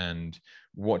created? And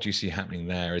what do you see happening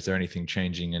there? Is there anything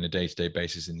changing in a day-to-day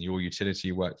basis in your utility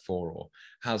you work for, or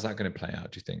how's that going to play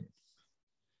out, do you think?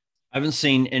 I haven't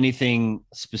seen anything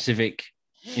specific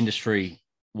industry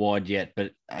wide yet,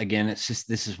 but again, this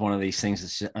is one of these things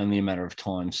that's only a matter of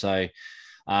time. So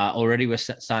already we're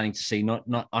starting to see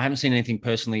I haven't seen anything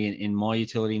personally in my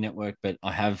utility network, but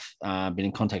I have been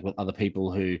in contact with other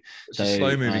people who. It's a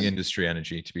slow moving industry,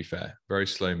 energy, to be fair, very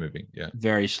slow moving. Yeah,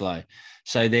 very slow.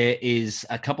 So there is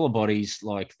a couple of bodies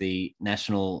like the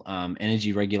National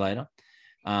Energy Regulator,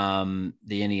 the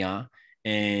NER,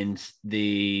 and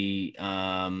the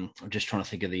I'm just trying to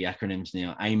think of the acronyms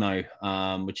now,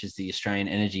 AEMO, which is the Australian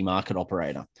Energy Market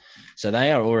Operator. So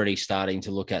they are already starting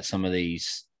to look at some of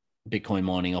these Bitcoin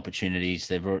mining opportunities.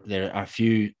 There are a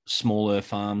few smaller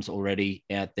farms already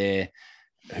out there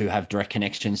who have direct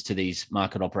connections to these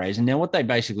market operators. And now what they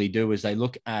basically do is they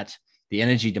look at the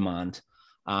energy demand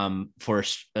for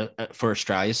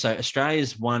Australia. So Australia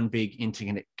is one big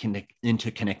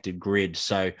interconnected grid.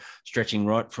 So stretching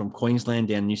right from Queensland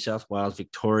down New South Wales,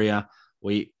 Victoria,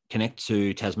 we connect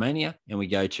to Tasmania, and we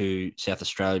go to South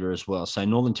Australia as well. So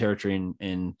Northern Territory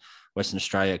and Western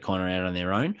Australia are kind of out on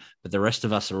their own, but the rest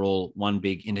of us are all one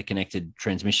big interconnected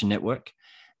transmission network.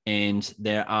 And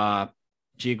there are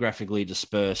geographically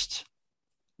dispersed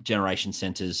generation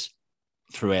centres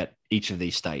throughout each of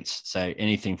these states. So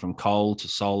anything from coal to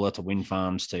solar to wind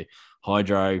farms to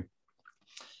hydro.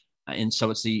 And so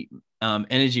it's the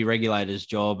energy regulator's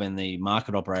job and the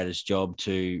market operator's job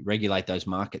to regulate those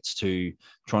markets to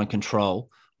try and control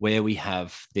where we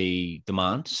have the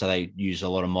demand. So they use a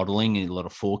lot of modeling and a lot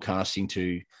of forecasting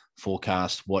to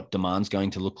forecast what demand's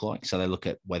going to look like. So they look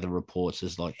at weather reports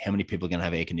as like how many people are going to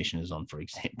have air conditioners on, for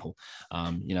example.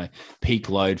 Peak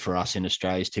load for us in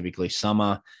Australia is typically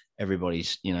summer.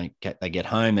 Everybody's, they get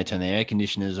home, they turn their air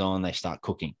conditioners on, they start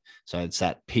cooking. So it's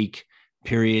that peak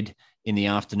period in the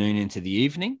afternoon into the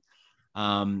evening.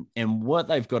 And what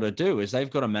they've got to do is they've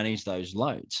got to manage those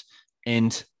loads.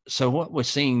 And so what we're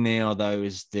seeing now, though,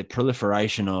 is the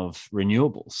proliferation of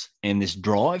renewables and this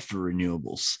drive for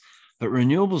renewables. But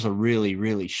renewables are really,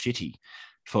 really shitty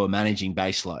for managing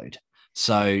base load.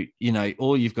 So,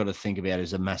 all you've got to think about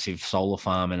is a massive solar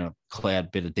farm and a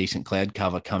bit of decent cloud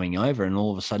cover coming over, and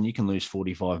all of a sudden you can lose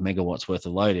 45 megawatts worth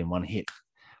of load in one hit,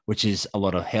 which is a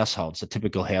lot of households. A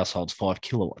typical household's 5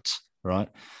 kilowatts, right?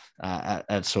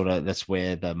 That's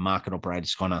where the market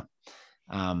operator's kind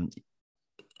of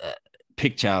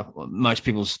picture. Most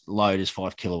people's load is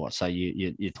 5 kilowatts, so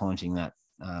you're timesing that.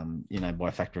 By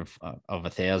a factor of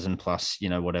 1,000 plus,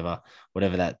 whatever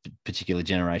that particular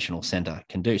generational center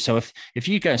can do. So if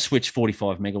you go switch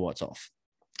 45 megawatts off,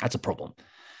 that's a problem.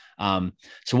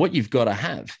 So what you've got to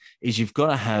have is you've got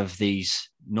to have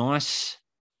these nice,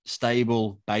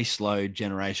 stable baseload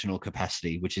generational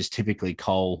capacity, which is typically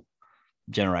coal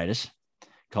generators,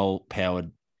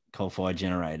 coal-fired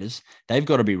generators. They've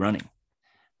got to be running.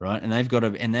 Right.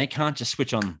 And they can't just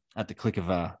switch on at the click of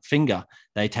a finger.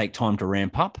 They take time to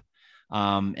ramp up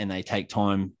and they take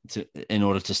time in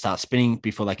order to start spinning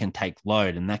before they can take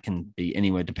load. And that can be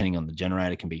anywhere, depending on the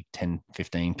generator, can be 10,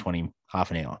 15, 20, half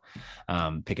an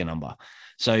hour, pick a number.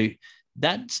 So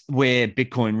that's where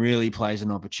Bitcoin really plays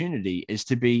an opportunity, is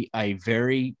to be a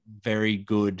very, very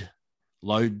good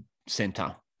load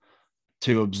center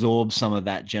to absorb some of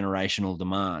that generational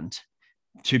demand,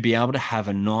 to be able to have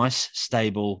a nice,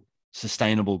 stable,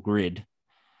 sustainable grid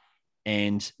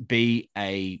and be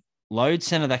a load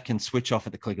center that can switch off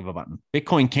at the click of a button.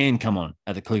 Bitcoin can come on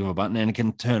at the click of a button and it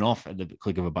can turn off at the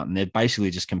click of a button. They're basically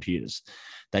just computers.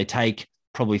 They take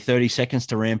probably 30 seconds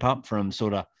to ramp up from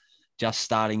sort of just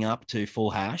starting up to full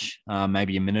hash,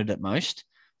 maybe a minute at most.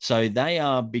 So they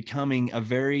are becoming a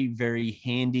very, very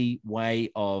handy way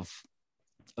of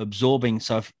absorbing.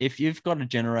 So if you've got a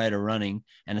generator running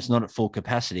and it's not at full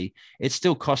capacity, it's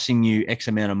still costing you X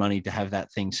amount of money to have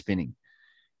that thing spinning.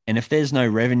 And if there's no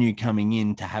revenue coming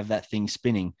in to have that thing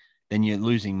spinning, then you're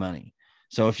losing money.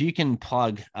 So if you can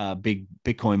plug a big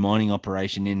Bitcoin mining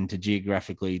operation into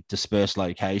geographically dispersed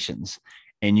locations,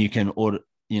 and you can order,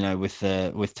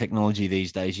 with technology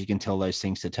these days, you can tell those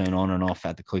things to turn on and off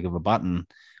at the click of a button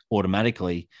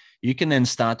automatically. You can then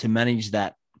start to manage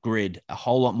that grid a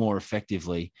whole lot more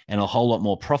effectively and a whole lot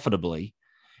more profitably,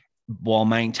 while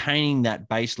maintaining that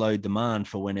base load demand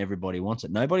for when everybody wants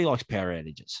it. Nobody likes power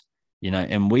outages,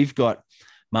 and we've got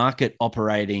market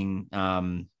operating.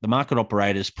 The market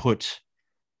operators put,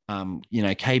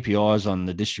 KPIs on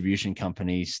the distribution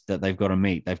companies that they've got to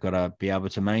meet. They've got to be able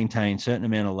to maintain certain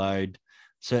amount of load,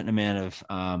 certain amount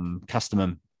of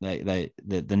customer.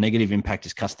 The negative impact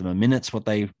is customer minutes, what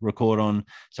they record on.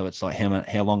 So it's like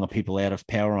how long are people out of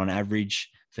power on average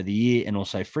for the year, and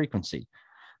also frequency.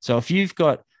 So if you've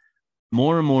got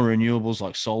more and more renewables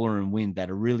like solar and wind that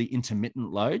are really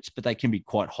intermittent loads, but they can be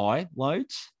quite high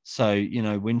loads. So,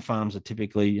 wind farms are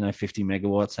typically, 50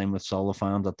 megawatts, same with solar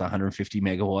farms up to 150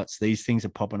 megawatts. These things are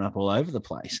popping up all over the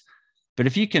place. But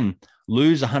if you can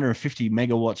lose 150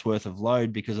 megawatts worth of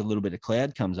load because a little bit of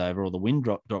cloud comes over or the wind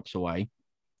drops away,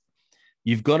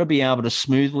 you've got to be able to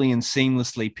smoothly and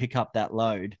seamlessly pick up that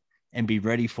load and be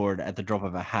ready for it at the drop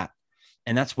of a hat.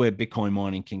 And that's where Bitcoin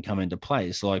mining can come into play.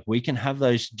 It's like we can have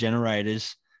those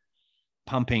generators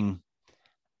pumping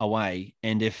away.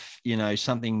 And if,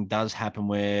 something does happen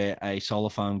where a solar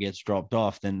farm gets dropped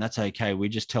off, then that's okay. We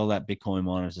just tell that Bitcoin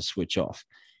miner to switch off.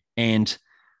 And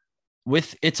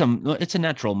it's a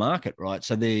natural market, right?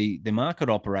 So the market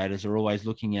operators are always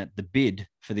looking at the bid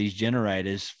for these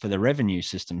generators for the revenue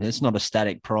system. It's not a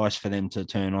static price for them to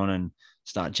turn on and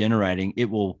start generating. It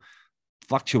will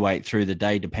fluctuate through the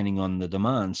day depending on the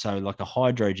demand. So like a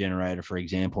hydro generator, for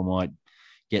example, might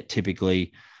get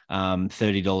typically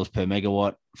 $30 per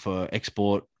megawatt for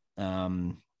export.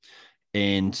 And,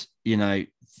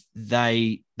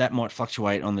 that might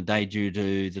fluctuate on the day due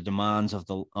to the demands of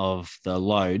the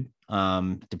load,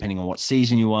 depending on what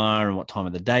season you are and what time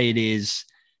of the day it is.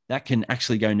 That can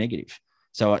actually go negative.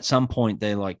 So at some point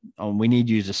they're like, oh, we need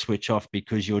you to switch off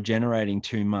because you're generating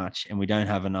too much and we don't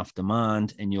have enough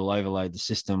demand, and you'll overload the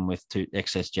system with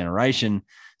excess generation.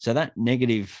 So that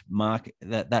negative market,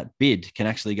 that bid can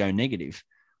actually go negative,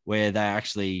 where they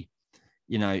actually,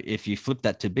 if you flip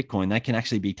that to Bitcoin, they can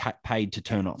actually be paid to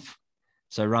turn off.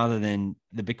 So rather than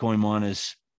the Bitcoin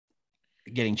miners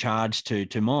getting charged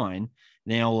to mine,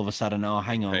 now all of a sudden, oh,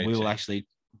 hang on, we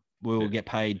will get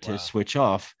paid to switch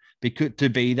off, because to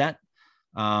be that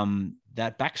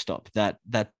backstop, that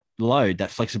load,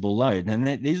 that flexible load.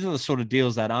 And these are the sort of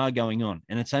deals that are going on,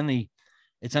 and it's only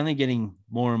getting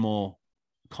more and more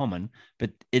common,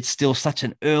 but it's still such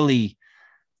an early.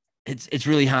 It's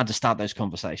really hard to start those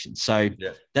conversations. So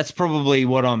that's probably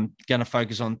what I'm going to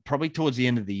focus on, probably towards the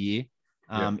end of the year.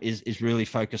 Is really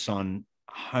focus on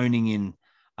honing in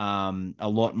a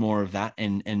lot more of that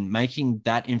and making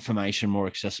that information more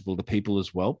accessible to people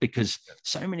as well, because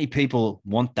so many people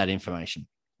want that information.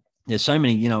 There's so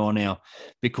many, on our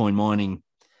Bitcoin mining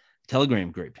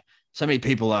Telegram group, so many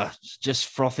people are just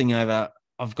frothing over,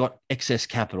 I've got excess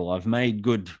capital. I've made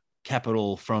good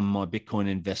capital from my Bitcoin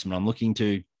investment. I'm looking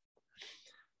to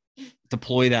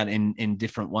deploy that in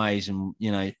different ways. And,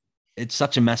 it's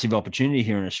such a massive opportunity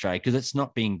here in Australia because it's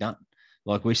not being done.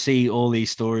 Like we see all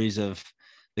these stories of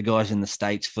the guys in the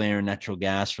States flaring natural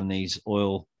gas from these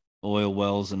oil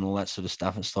wells and all that sort of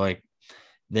stuff. It's like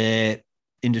their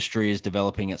industry is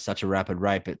developing at such a rapid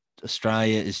rate, but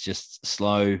Australia is just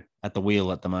slow at the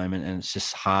wheel at the moment. And it's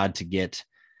just hard to get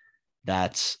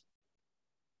that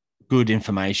good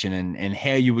information and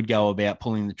how you would go about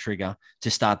pulling the trigger to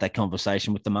start that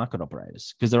conversation with the market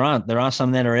operators. Because there are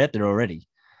some that are out there already.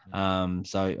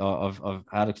 So I've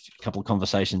had a couple of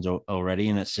conversations already,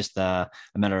 and it's just a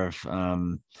matter of,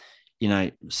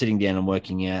 sitting down and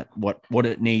working out what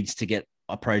it needs to get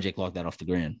a project like that off the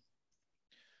ground.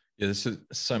 Yeah, there's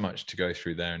so much to go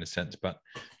through there in a sense, but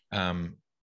I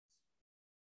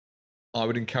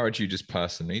would encourage you just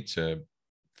personally to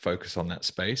focus on that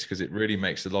space, because it really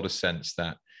makes a lot of sense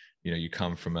that, you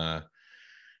come from a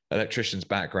electrician's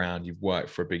background, you've worked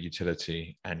for a big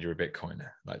utility, and you're a Bitcoiner.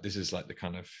 Like this is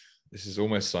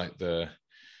almost like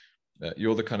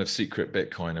you're the kind of secret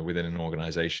Bitcoiner within an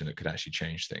organization that could actually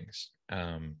change things.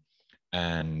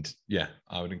 And yeah,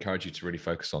 I would encourage you to really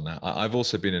focus on that. I've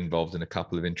also been involved in a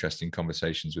couple of interesting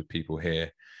conversations with people here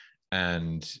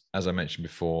And as I mentioned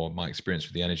before, my experience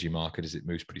with the energy market is it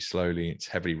moves pretty slowly. It's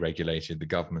heavily regulated. The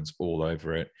government's all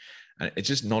over it. And it's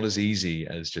just not as easy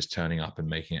as just turning up and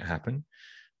making it happen.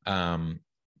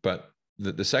 But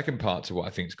the second part to what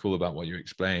I think is cool about what you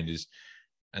explained is,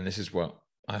 and this is what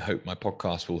I hope my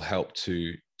podcast will help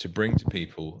to bring to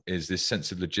people, is this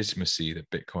sense of legitimacy that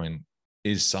Bitcoin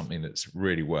is something that's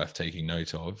really worth taking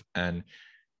note of. And,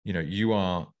 you know, you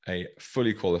are a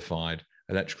fully qualified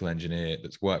electrical engineer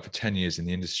that's worked for 10 years in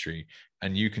the industry,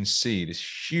 and you can see this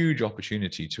huge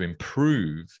opportunity to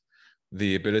improve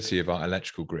the ability of our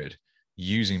electrical grid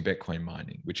using Bitcoin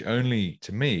mining, which only,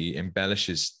 to me,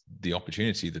 embellishes the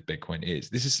opportunity that Bitcoin is.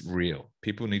 This is real.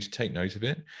 People need to take note of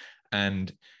it,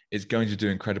 and it's going to do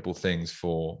incredible things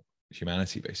for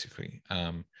humanity, basically,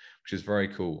 which is very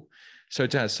cool. So,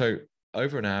 Daz, so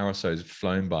over an hour or so has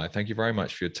flown by. Thank you very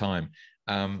much for your time.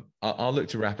 I'll look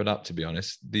to wrap it up, to be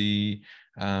honest. The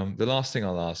last thing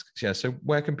I'll ask, yeah, so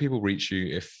where can people reach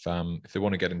you if they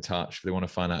want to get in touch, if they want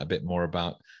to find out a bit more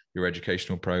about your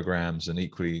educational programs, and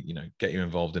equally, you know, get you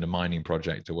involved in a mining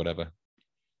project or whatever?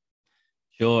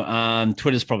 Sure.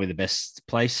 Twitter's probably the best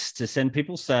place to send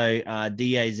people. So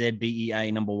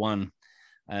DAZBEA number 1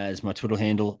 is my Twitter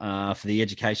handle. For the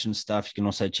education stuff, you can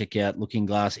also check out Looking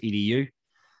Glass EDU.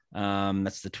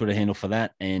 That's the Twitter handle for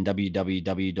that, and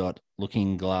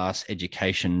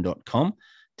www.lookingglasseducation.com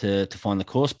to find the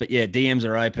course. But yeah, DMs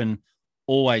are open.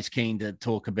 Always keen to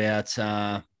talk about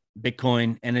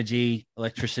Bitcoin, energy,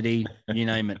 electricity, you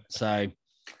name it. So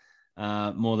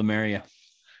more the merrier.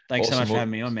 Thanks so much for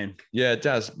having me on, man. Yeah,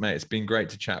 Daz, mate, it's been great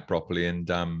to chat properly. And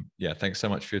yeah, thanks so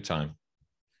much for your time.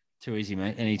 Too easy,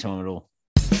 mate. Anytime at all.